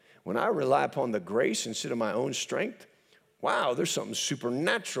 man, when I rely upon the grace instead of my own strength, wow, there's something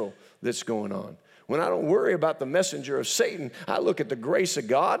supernatural that's going on. When I don't worry about the messenger of Satan, I look at the grace of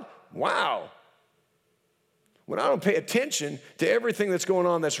God, wow. When I don't pay attention to everything that's going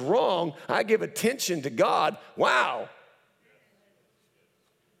on that's wrong, I give attention to God, wow.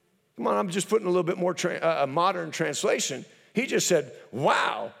 Come on, I'm just putting a little bit more a modern translation. He just said,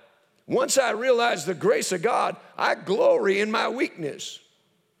 wow. Once I realize the grace of God, I glory in my weakness.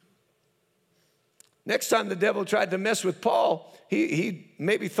 Next time the devil tried to mess with Paul, he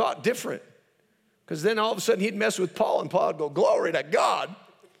maybe thought different. Because then all of a sudden he'd mess with Paul and Paul would go, glory to God.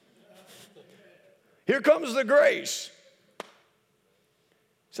 Here comes the grace. He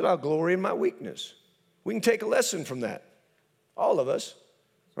said, I'll glory in my weakness. We can take a lesson from that. All of us,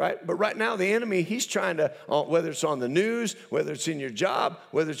 right? But right now the enemy, he's trying to, whether it's on the news, whether it's in your job,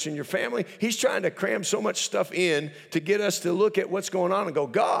 whether it's in your family, he's trying to cram so much stuff in to get us to look at what's going on and go,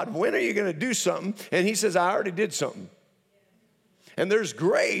 God, when are you going to do something? And he says, I already did something. And there's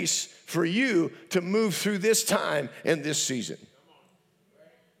grace for you to move through this time and this season.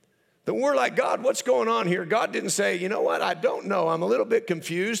 Then we're like, God, what's going on here? God didn't say, you know what? I don't know. I'm a little bit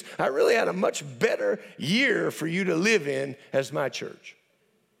confused. I really had a much better year for you to live in as my church.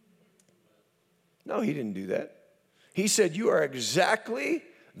 No, he didn't do that. He said, you are exactly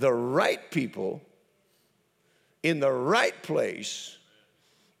the right people in the right place,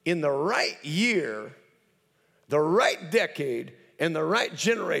 in the right year, the right decade, and the right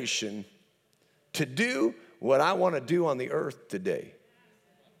generation to do what I want to do on the earth today.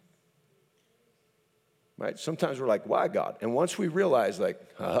 Right? Sometimes we're like, why, God? And once we realize, like,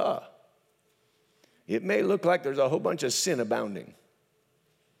 it may look like there's a whole bunch of sin abounding.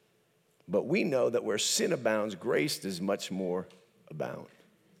 But we know that where sin abounds, grace does much more abound.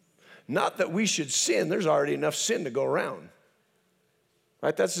 Not that we should sin. There's already enough sin to go around.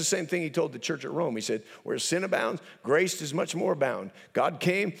 Right? That's the same thing he told the church at Rome. He said, where sin abounds, grace does much more abound. God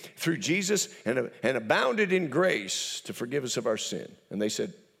came through Jesus and abounded in grace to forgive us of our sin. And they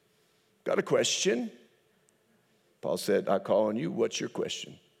said, got a question? Paul said, I call on you. What's your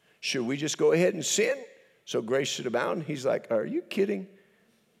question? Should we just go ahead and sin so grace should abound? He's like, are you kidding?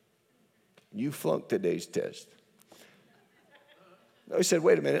 You flunked today's test. No, he said,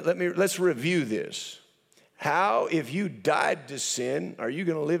 wait a minute, let's review this. How, if you died to sin, are you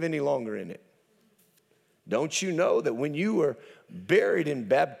going to live any longer in it? Don't you know that when you were buried in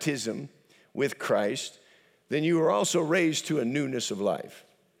baptism with Christ, then you were also raised to a newness of life?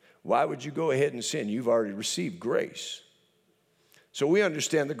 Why would you go ahead and sin? You've already received grace. So we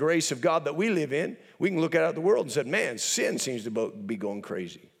understand the grace of God that we live in. We can look out at the world and say, man, sin seems to be going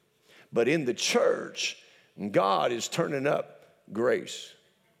crazy. But in the church, God is turning up grace.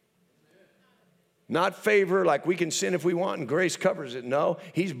 Not favor, like we can sin if we want and grace covers it. No,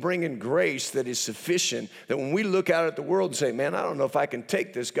 he's bringing grace that is sufficient, that when we look out at the world and say, man, I don't know if I can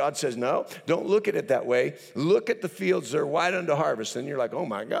take this. God says, no, don't look at it that way. Look at the fields, they're white unto harvest. And you're like, oh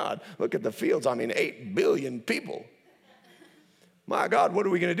my God, look at the fields. 8 billion people. My God, what are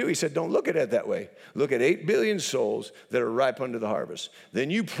we going to do? He said, don't look at it that way. Look at 8 billion souls that are ripe unto the harvest. Then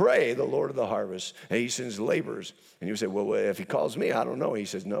you pray the Lord of the harvest, and he sends laborers. And you say, well, if he calls me, I don't know. He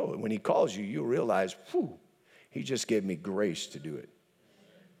says, no, when he calls you, you realize, he just gave me grace to do it.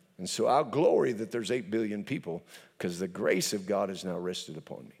 And so I'll glory that there's 8 billion people because the grace of God is now rested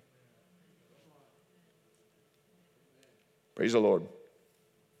upon me. Praise the Lord.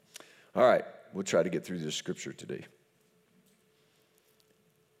 All right, we'll try to get through this scripture today.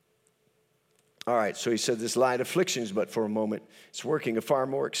 All right, so he said this light afflictions, but for a moment, it's working a far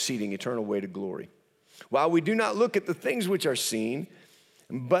more exceeding eternal way to glory. While we do not look at the things which are seen,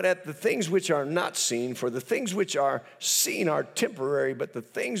 but at the things which are not seen, for the things which are seen are temporary, but the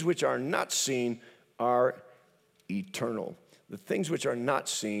things which are not seen are eternal. The things which are not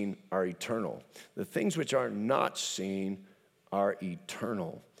seen are eternal. The things which are not seen are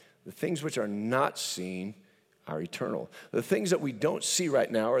eternal. The things which are not seen are eternal. The things that we don't see right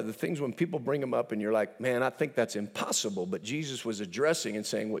now are the things when people bring them up and you're like, man, I think that's impossible. But Jesus was addressing and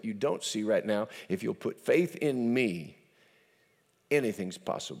saying, what you don't see right now, if you'll put faith in me, anything's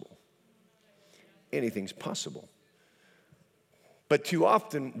possible. Anything's possible. But too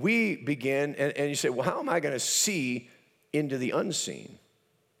often we begin, and you say, well, how am I going to see into the unseen?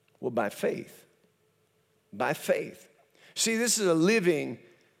 Well, by faith. By faith. See, this is a living,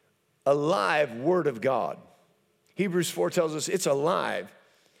 alive Word of God. Hebrews 4 tells us it's alive.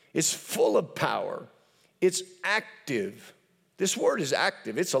 It's full of power. It's active. This Word is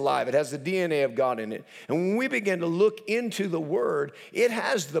active. It's alive. It has the DNA of God in it. And when we begin to look into the Word, it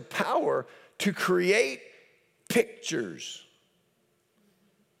has the power to create pictures.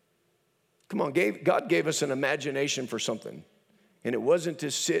 Come on, God gave us an imagination for something. And it wasn't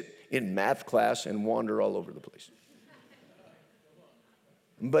to sit in math class and wander all over the place.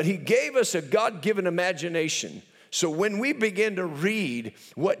 But He gave us a God-given imagination. So when we begin to read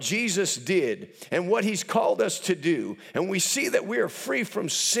what Jesus did and what He's called us to do, and we see that we are free from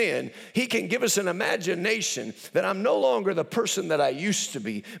sin, He can give us an imagination that I'm no longer the person that I used to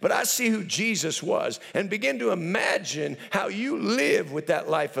be, but I see who Jesus was, and begin to imagine how you live with that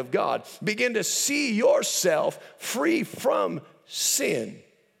life of God. Begin to see yourself free from sin,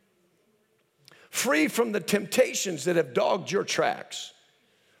 free from the temptations that have dogged your tracks,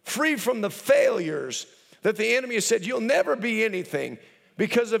 free from the failures that the enemy has said you'll never be anything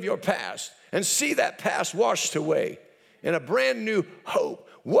because of your past, and see that past washed away in a brand new hope.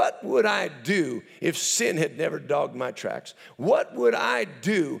 What would I do if sin had never dogged my tracks? What would I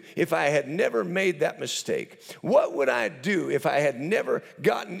do if I had never made that mistake? What would I do if I had never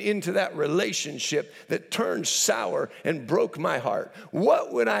gotten into that relationship that turned sour and broke my heart?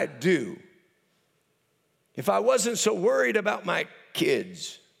 What would I do if I wasn't so worried about my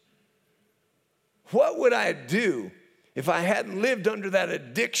kids? What would I do if I hadn't lived under that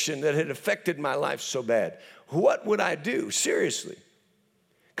addiction that had affected my life so bad? What would I do? Seriously.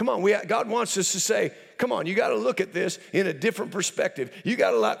 Come on, God wants us to say, come on, you got to look at this in a different perspective. You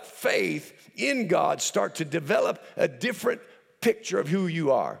got to let faith in God start to develop a different picture of who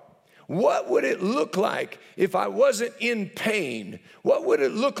you are. What would it look like if I wasn't in pain? What would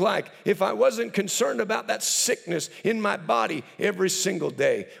it look like if I wasn't concerned about that sickness in my body every single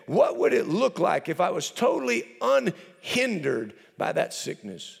day? What would it look like if I was totally unhindered by that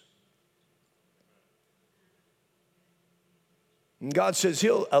sickness? And God says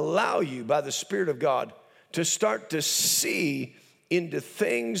He'll allow you by the Spirit of God to start to see into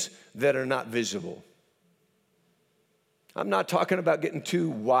things that are not visible. I'm not talking about getting too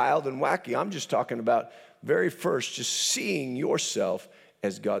wild and wacky. I'm just talking about very first just seeing yourself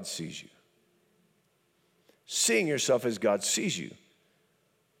as God sees you. Seeing yourself as God sees you.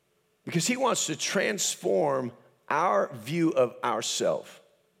 Because He wants to transform our view of ourself.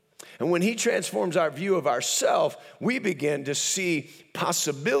 And when He transforms our view of ourself, we begin to see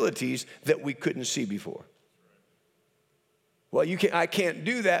possibilities that we couldn't see before. Well, I can't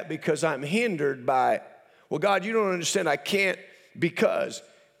do that because I'm hindered by, well, God, you don't understand. I can't because.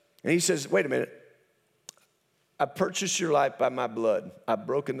 And He says, wait a minute. I purchased your life by my blood. I've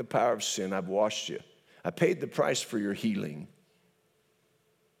broken the power of sin. I've washed you. I paid the price for your healing.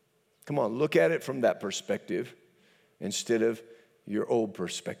 Come on, look at it from that perspective instead of your old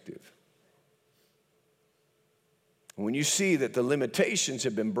perspective. When you see that the limitations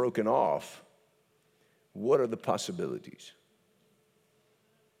have been broken off, what are the possibilities?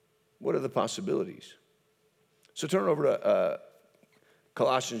 What are the possibilities? So turn over to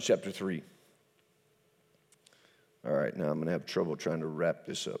Colossians chapter 3. All right, now I'm going to have trouble trying to wrap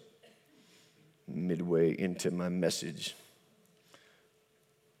this up midway into my message.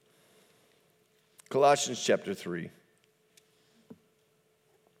 Colossians chapter 3.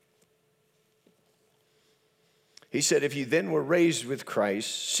 He said, if you then were raised with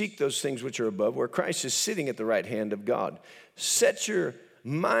Christ, seek those things which are above, where Christ is sitting at the right hand of God. Set your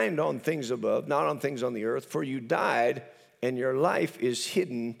mind on things above, not on things on the earth, for you died, and your life is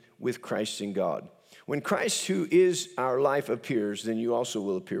hidden with Christ in God. When Christ, who is our life, appears, then you also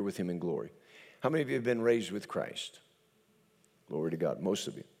will appear with Him in glory. How many of you have been raised with Christ? Glory to God, most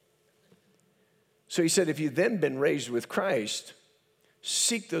of you. So He said, if you've then been raised with Christ,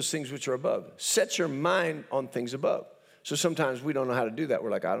 seek those things which are above. Set your mind on things above. So sometimes we don't know how to do that.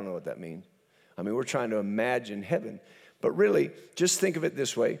 We're like, I don't know what that means. I mean, we're trying to imagine heaven. But really, just think of it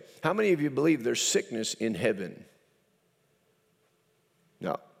this way. How many of you believe there's sickness in heaven?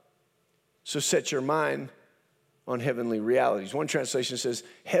 No. So set your mind on heavenly realities. One translation says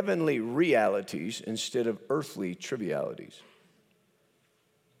heavenly realities instead of earthly trivialities.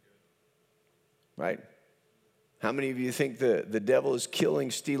 right? How many of you think the devil is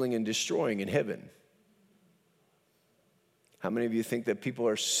killing, stealing, and destroying in heaven? How many of you think that people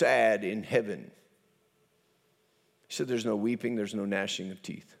are sad in heaven? He said there's no weeping, there's no gnashing of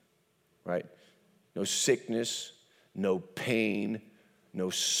teeth, right? No sickness, no pain, no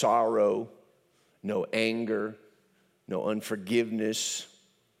sorrow, no anger, no unforgiveness.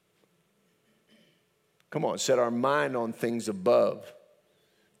 Come on, set our mind on things above.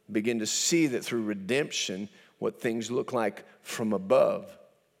 Begin to see that through redemption, what things look like from above.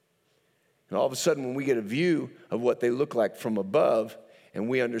 And all of a sudden, when we get a view of what they look like from above, and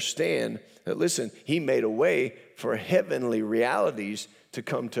we understand that, listen, he made a way for heavenly realities to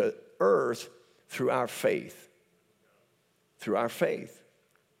come to earth through our faith. Through our faith.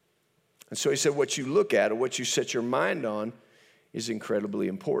 And so he said, what you look at or what you set your mind on is incredibly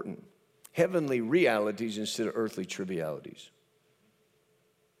important. Heavenly realities instead of earthly trivialities.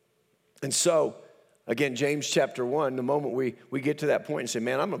 And so, again, James chapter 1, the moment we get to that point and say,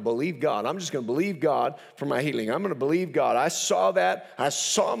 man, I'm going to believe God. I'm just going to believe God for my healing. I'm going to believe God. I saw that. I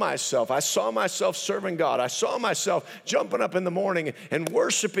saw myself serving God. I saw myself jumping up in the morning and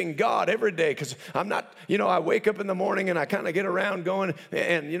worshiping God every day because I'm not, I wake up in the morning and I kind of get around going,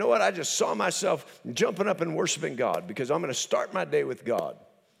 and you know what? I just saw myself jumping up and worshiping God because I'm going to start my day with God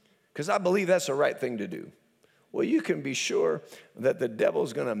because I believe that's the right thing to do. Well, you can be sure that the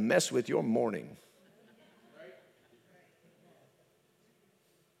devil's going to mess with your morning.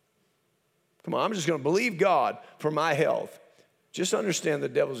 Come on, I'm just going to believe God for my health. Just understand the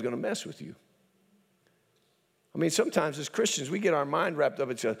devil's going to mess with you. I mean, sometimes as Christians, we get our mind wrapped up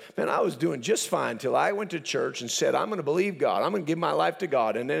and say, man, I was doing just fine until I went to church and said, I'm going to believe God. I'm going to give my life to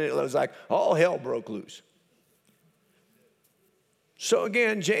God. And then it was like all hell broke loose. So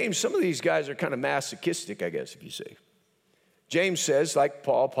again, James, some of these guys are kind of masochistic, I guess, if you say. James says, like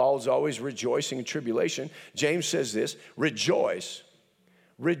Paul's always rejoicing in tribulation. James says this, rejoice.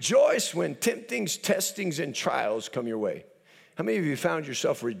 Rejoice when temptings, testings, and trials come your way. How many of you found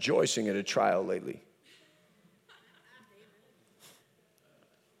yourself rejoicing at a trial lately?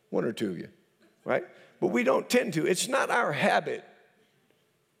 One or two of you, right? But we don't tend to. It's not our habit.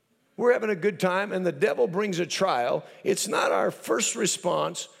 We're having a good time and the devil brings a trial. It's not our first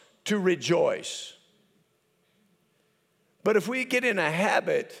response to rejoice. But if we get in a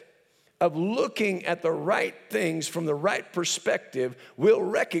habit of looking at the right things from the right perspective, we'll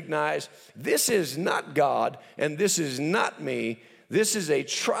recognize this is not God and this is not me. This is a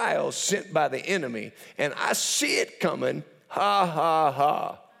trial sent by the enemy. And I see it coming, ha, ha,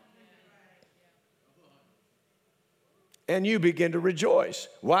 ha. And you begin to rejoice.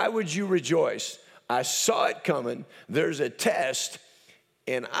 Why would you rejoice? I saw it coming. There's a test,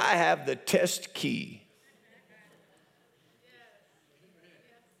 and I have the test key.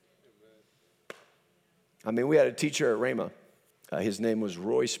 I mean, we had a teacher at Rhema. His name was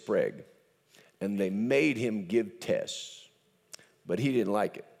Roy Sprague, and they made him give tests, but he didn't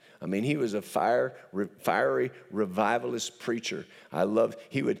like it. I mean, he was a fiery revivalist preacher.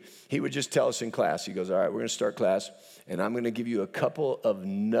 He would just tell us in class, he goes, all right, we're going to start class, and I'm going to give you a couple of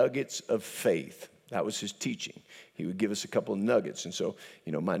nuggets of faith. That was his teaching. He would give us a couple of nuggets. And so,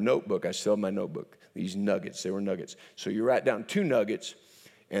 my notebook, I still have my notebook, these nuggets, they were nuggets. So you write down 2 nuggets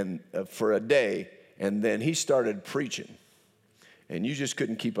and for a day, and then he started preaching, and you just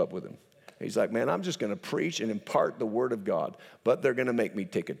couldn't keep up with him. He's like, man, I'm just going to preach and impart the word of God, but they're going to make me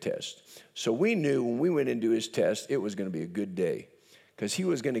take a test. So we knew when we went into his test, it was going to be a good day because he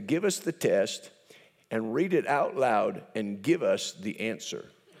was going to give us the test and read it out loud and give us the answer.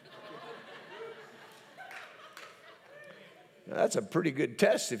 Now, that's a pretty good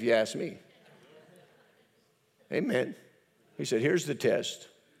test if you ask me. Amen. He said, here's the test.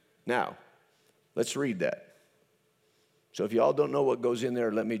 Now, let's read that. So if y'all don't know what goes in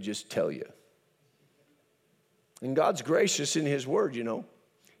there, let me just tell you. And God's gracious in his word,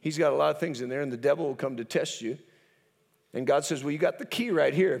 He's got a lot of things in there, and the devil will come to test you. And God says, well, you got the key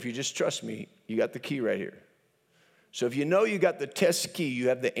right here. If you just trust me, you got the key right here. So if you know you got the test key, you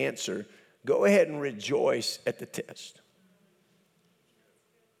have the answer, go ahead and rejoice at the test.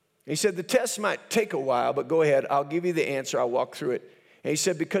 He said, the test might take a while, but go ahead. I'll give you the answer. I'll walk through it. And he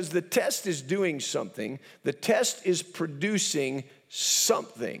said, because the test is doing something, the test is producing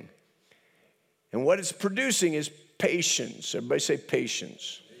something. And what it's producing is patience. Everybody say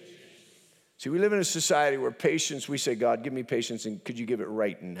patience. See, we live in a society where patience, we say, God, give me patience, and could you give it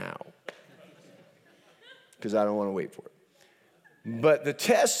right now? Because I don't want to wait for it. But the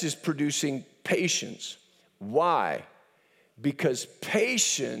test is producing patience. Why? Because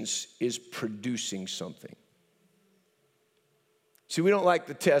patience is producing something. See, we don't like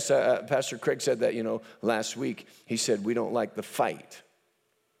the test. Pastor Craig said that, last week. He said we don't like the fight.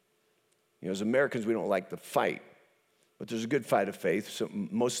 As Americans, we don't like the fight. But there's a good fight of faith. So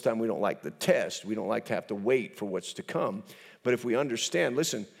most of the time, we don't like the test. We don't like to have to wait for what's to come. But if we understand,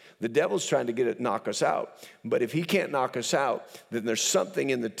 listen, the devil's trying to knock us out. But if he can't knock us out, then there's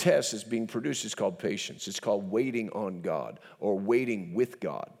something in the test that's being produced. It's called patience. It's called waiting on God or waiting with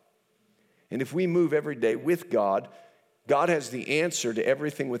God. And if we move every day with God, God has the answer to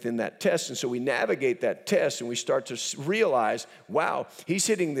everything within that test. And so we navigate that test and we start to realize, wow, he's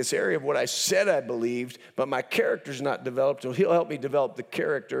hitting this area of what I said I believed, but my character's not developed. So he'll help me develop the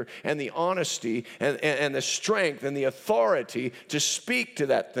character and the honesty and the strength and the authority to speak to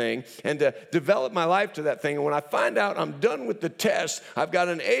that thing and to develop my life to that thing. And when I find out I'm done with the test, I've got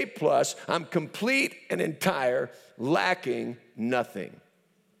an A+, I'm complete and entire, lacking nothing.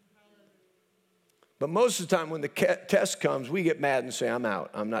 But most of the time when the test comes, we get mad and say, I'm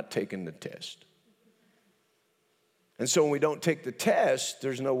out. I'm not taking the test. And so when we don't take the test,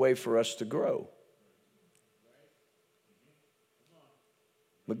 there's no way for us to grow.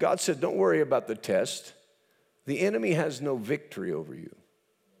 But God said, don't worry about the test. The enemy has no victory over you.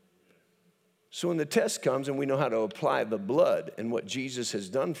 So when the test comes and we know how to apply the blood and what Jesus has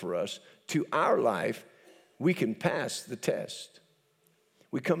done for us to our life, we can pass the test.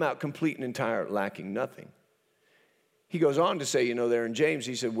 We come out complete and entire, lacking nothing. He goes on to say, there in James,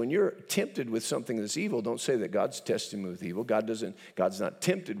 he said, when you're tempted with something that's evil, don't say that God's testing me with evil. God's not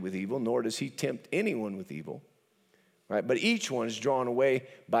tempted with evil, nor does he tempt anyone with evil. Right? But each one is drawn away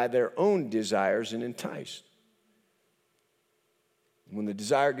by their own desires and enticed. When the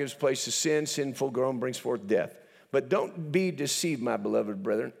desire gives place to sin, sinful grown brings forth death. But don't be deceived, my beloved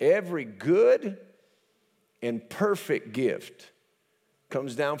brethren. Every good and perfect gift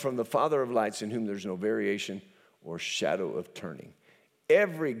comes down from the Father of lights, in whom there's no variation or shadow of turning.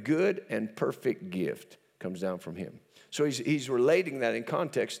 Every good and perfect gift comes down from him. So he's relating that in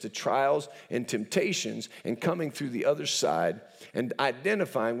context to trials and temptations and coming through the other side and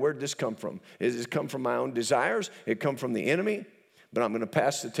identifying where did this come from. Does it come from my own desires? It come from the enemy? But I'm going to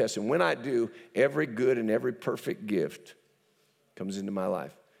pass the test. And when I do, every good and every perfect gift comes into my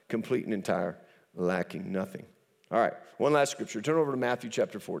life, complete and entire, lacking nothing. All right, one last scripture. Turn over to Matthew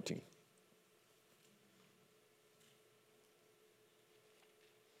chapter 14.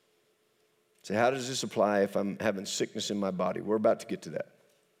 So how does this apply if I'm having sickness in my body? We're about to get to that.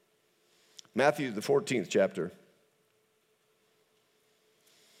 Matthew, the 14th chapter.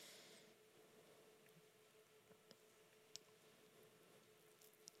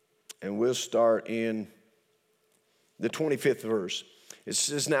 And we'll start in the 25th verse. It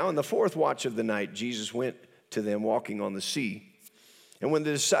says, now in the fourth watch of the night, Jesus went to them walking on the sea. And when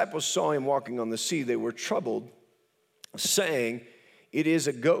the disciples saw him walking on the sea, they were troubled, saying, it is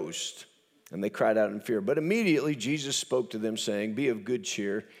a ghost. And they cried out in fear. But immediately Jesus spoke to them, saying, be of good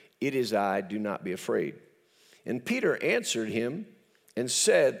cheer. It is I, do not be afraid. And Peter answered him and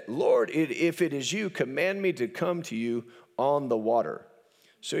said, Lord, if it is you, command me to come to you on the water.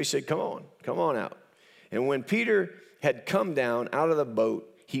 So he said, come on out. And when Peter had come down out of the boat,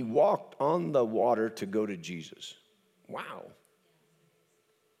 he walked on the water to go to Jesus. Wow.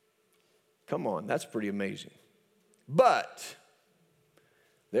 Come on, that's pretty amazing. But,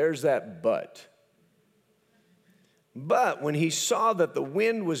 there's that but. But when he saw that the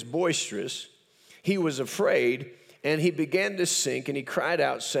wind was boisterous, he was afraid, and he began to sink, and he cried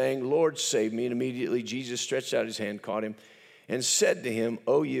out, saying, Lord, save me. And immediately Jesus stretched out his hand, caught him, and said to him,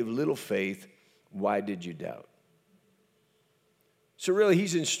 O ye of little faith, why did you doubt? So really,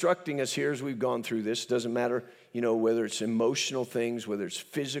 he's instructing us here as we've gone through this. It doesn't matter, whether it's emotional things, whether it's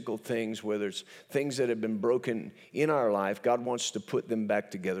physical things, whether it's things that have been broken in our life. God wants to put them back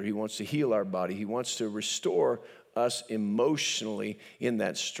together. He wants to heal our body. He wants to restore us emotionally in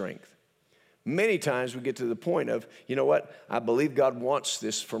that strength. Many times we get to the point of, I believe God wants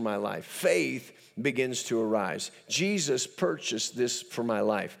this for my life. Faith begins to arise. Jesus purchased this for my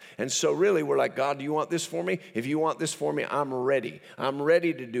life. And so really we're like, God, do you want this for me? If you want this for me, I'm ready. I'm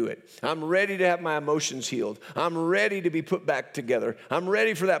ready to do it. I'm ready to have my emotions healed. I'm ready to be put back together. I'm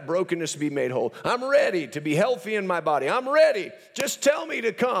ready for that brokenness to be made whole. I'm ready to be healthy in my body. I'm ready. Just tell me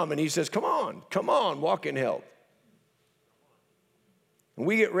to come. And he says, come on, walk in health. And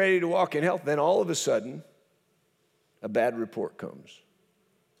we get ready to walk in health, then all of a sudden, a bad report comes.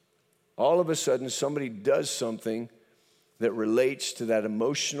 All of a sudden, somebody does something that relates to that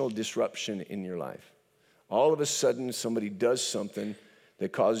emotional disruption in your life. All of a sudden, somebody does something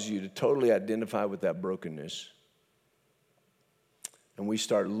that causes you to totally identify with that brokenness. And we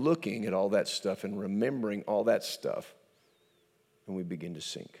start looking at all that stuff and remembering all that stuff. and we begin to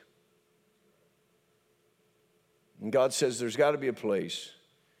sink. And God says there's got to be a place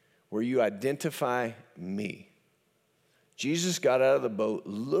where you identify me. Jesus got out of the boat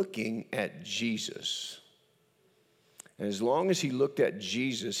looking at Jesus. And as long as he looked at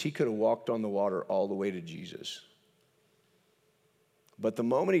Jesus, he could have walked on the water all the way to Jesus. But the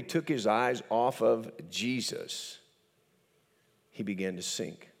moment he took his eyes off of Jesus, he began to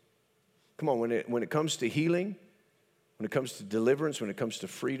sink. Come on, when it comes to healing, when it comes to deliverance, when it comes to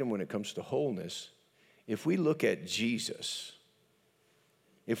freedom, when it comes to wholeness, if we look at Jesus,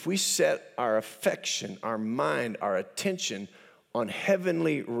 if we set our affection, our mind, our attention on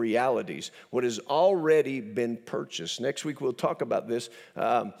heavenly realities, what has already been purchased. Next week we'll talk about this,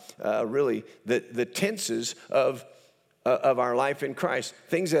 really, the tenses of our life in Christ,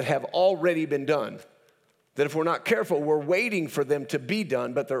 things that have already been done, that if we're not careful, we're waiting for them to be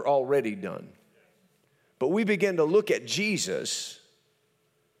done, but they're already done. But we begin to look at Jesus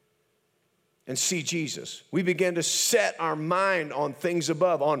and see Jesus. We begin to set our mind on things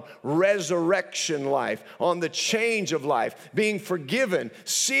above, on resurrection life, on the change of life, being forgiven,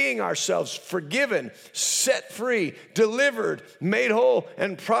 seeing ourselves forgiven, set free, delivered, made whole,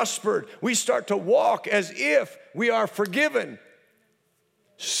 and prospered. We start to walk as if we are forgiven,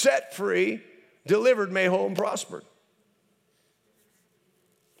 set free, delivered, made whole, and prospered.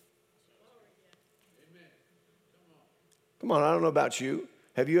 Come on, I don't know about you.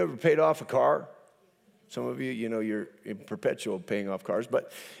 Have you ever paid off a car? Some of you, you're in perpetual paying off cars.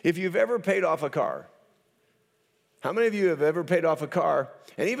 But if you've ever paid off a car, how many of you have ever paid off a car,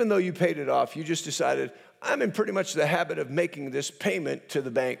 and even though you paid it off, you just decided, I'm in pretty much the habit of making this payment to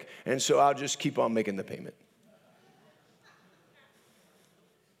the bank, and so I'll just keep on making the payment?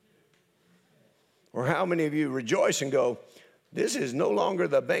 Or how many of you rejoice and go, this is no longer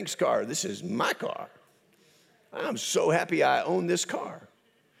the bank's car, this is my car. I'm so happy I own this car.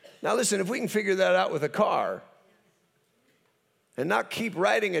 Now listen, if we can figure that out with a car and not keep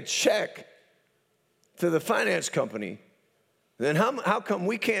writing a check to the finance company, then how come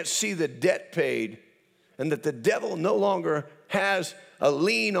we can't see the debt paid and that the devil no longer has a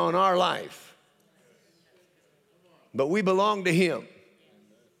lien on our life? But we belong to him,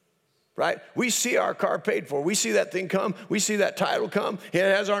 right? We see our car paid for. We see that thing come. We see that title come. It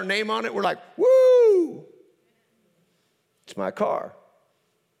has our name on it. We're like, woo! It's my car.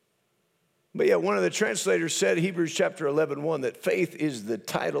 But yet one of the translators said, Hebrews chapter 11:1, that faith is the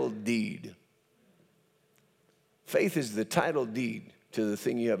title deed. Faith is the title deed to the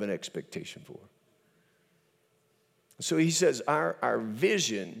thing you have an expectation for. So he says our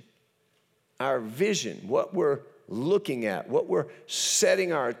vision, what we're looking at, what we're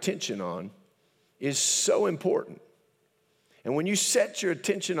setting our attention on is so important. And when you set your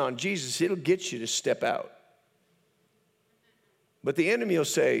attention on Jesus, it'll get you to step out. But the enemy will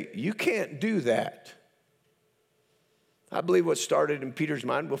say, you can't do that. I believe what started in Peter's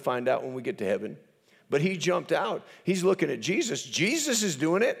mind, we'll find out when we get to heaven. But he jumped out. He's looking at Jesus. Jesus is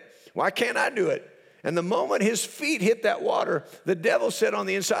doing it. Why can't I do it? And the moment his feet hit that water, the devil said on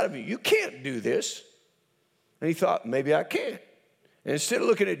the inside of him, you can't do this. And he thought, maybe I can. And instead of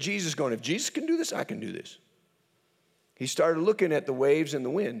looking at Jesus going, if Jesus can do this, I can do this. He started looking at the waves and the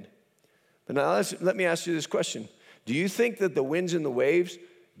wind. But now let me ask you this question. Do you think that the winds and the waves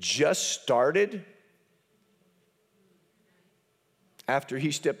just started after he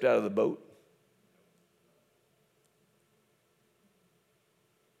stepped out of the boat?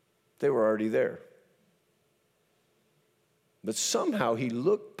 They were already there. But somehow he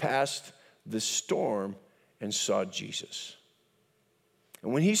looked past the storm and saw Jesus.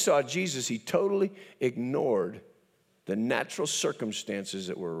 And when he saw Jesus, he totally ignored the natural circumstances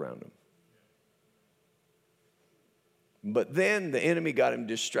that were around him. But then the enemy got him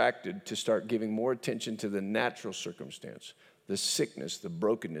distracted to start giving more attention to the natural circumstance, the sickness, the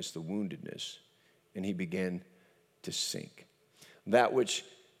brokenness, the woundedness, and he began to sink. That which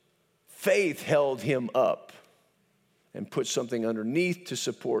faith held him up and put something underneath to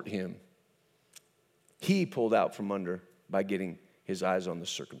support him, he pulled out from under by getting his eyes on the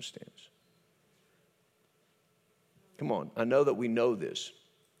circumstance. Come on, I know that we know this,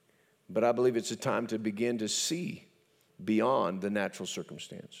 but I believe it's a time to begin to see beyond the natural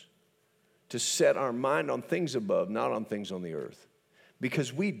circumstance, to set our mind on things above, not on things on the earth.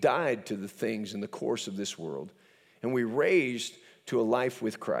 Because we died to the things in the course of this world, and we raised to a life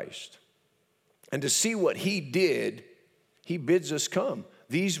with Christ. And to see what he did, he bids us come.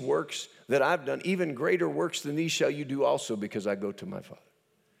 These works that I've done, even greater works than these shall you do also, because I go to my Father.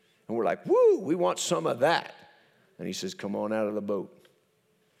 And we're like, woo, we want some of that. And he says, come on out of the boat.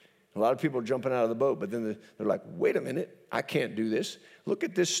 A lot of people are jumping out of the boat, but then they're like, wait a minute, I can't do this. Look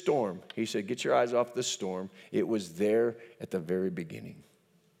at this storm. He said, get your eyes off this storm. It was there at the very beginning.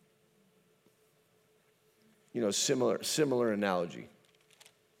 Similar analogy.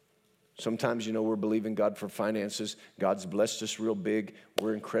 Sometimes, we're believing God for finances. God's blessed us real big.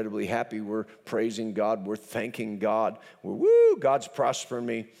 We're incredibly happy. We're praising God. We're thanking God. God's prospering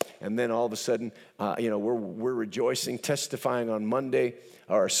me. And then all of a sudden, we're rejoicing, testifying on Monday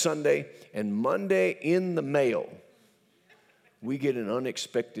or Sunday. And Monday in the mail, we get an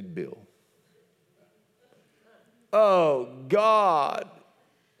unexpected bill. Oh, God.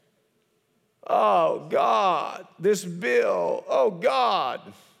 Oh, God. This bill. Oh, God.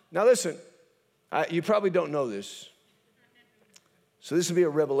 Now listen, you probably don't know this. So this will be a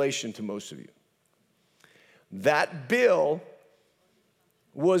revelation to most of you. That bill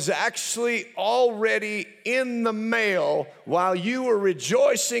was actually already in the mail while you were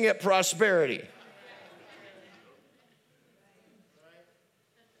rejoicing at prosperity.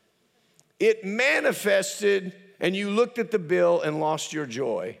 It manifested and you looked at the bill and lost your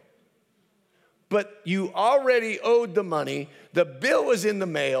joy. But you already owed the money. The bill was in the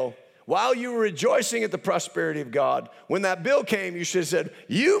mail while you were rejoicing at the prosperity of God. When that bill came, you should have said,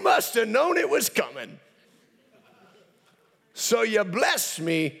 you must have known it was coming. So you blessed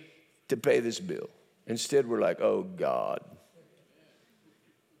me to pay this bill. Instead, we're like, oh, God.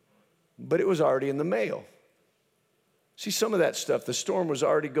 But it was already in the mail. See, some of that stuff, the storm was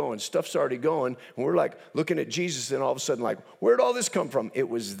already going. Stuff's already going. And we're like looking at Jesus and all of a sudden like, where'd all this come from? It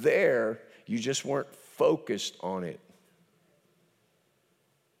was there. You just weren't focused on it.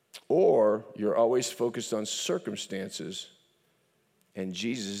 Or you're always focused on circumstances, and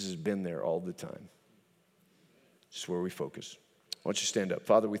Jesus has been there all the time. It's where we focus. Why don't you stand up?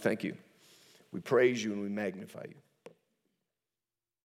 Father, we thank you. We praise you and we magnify you.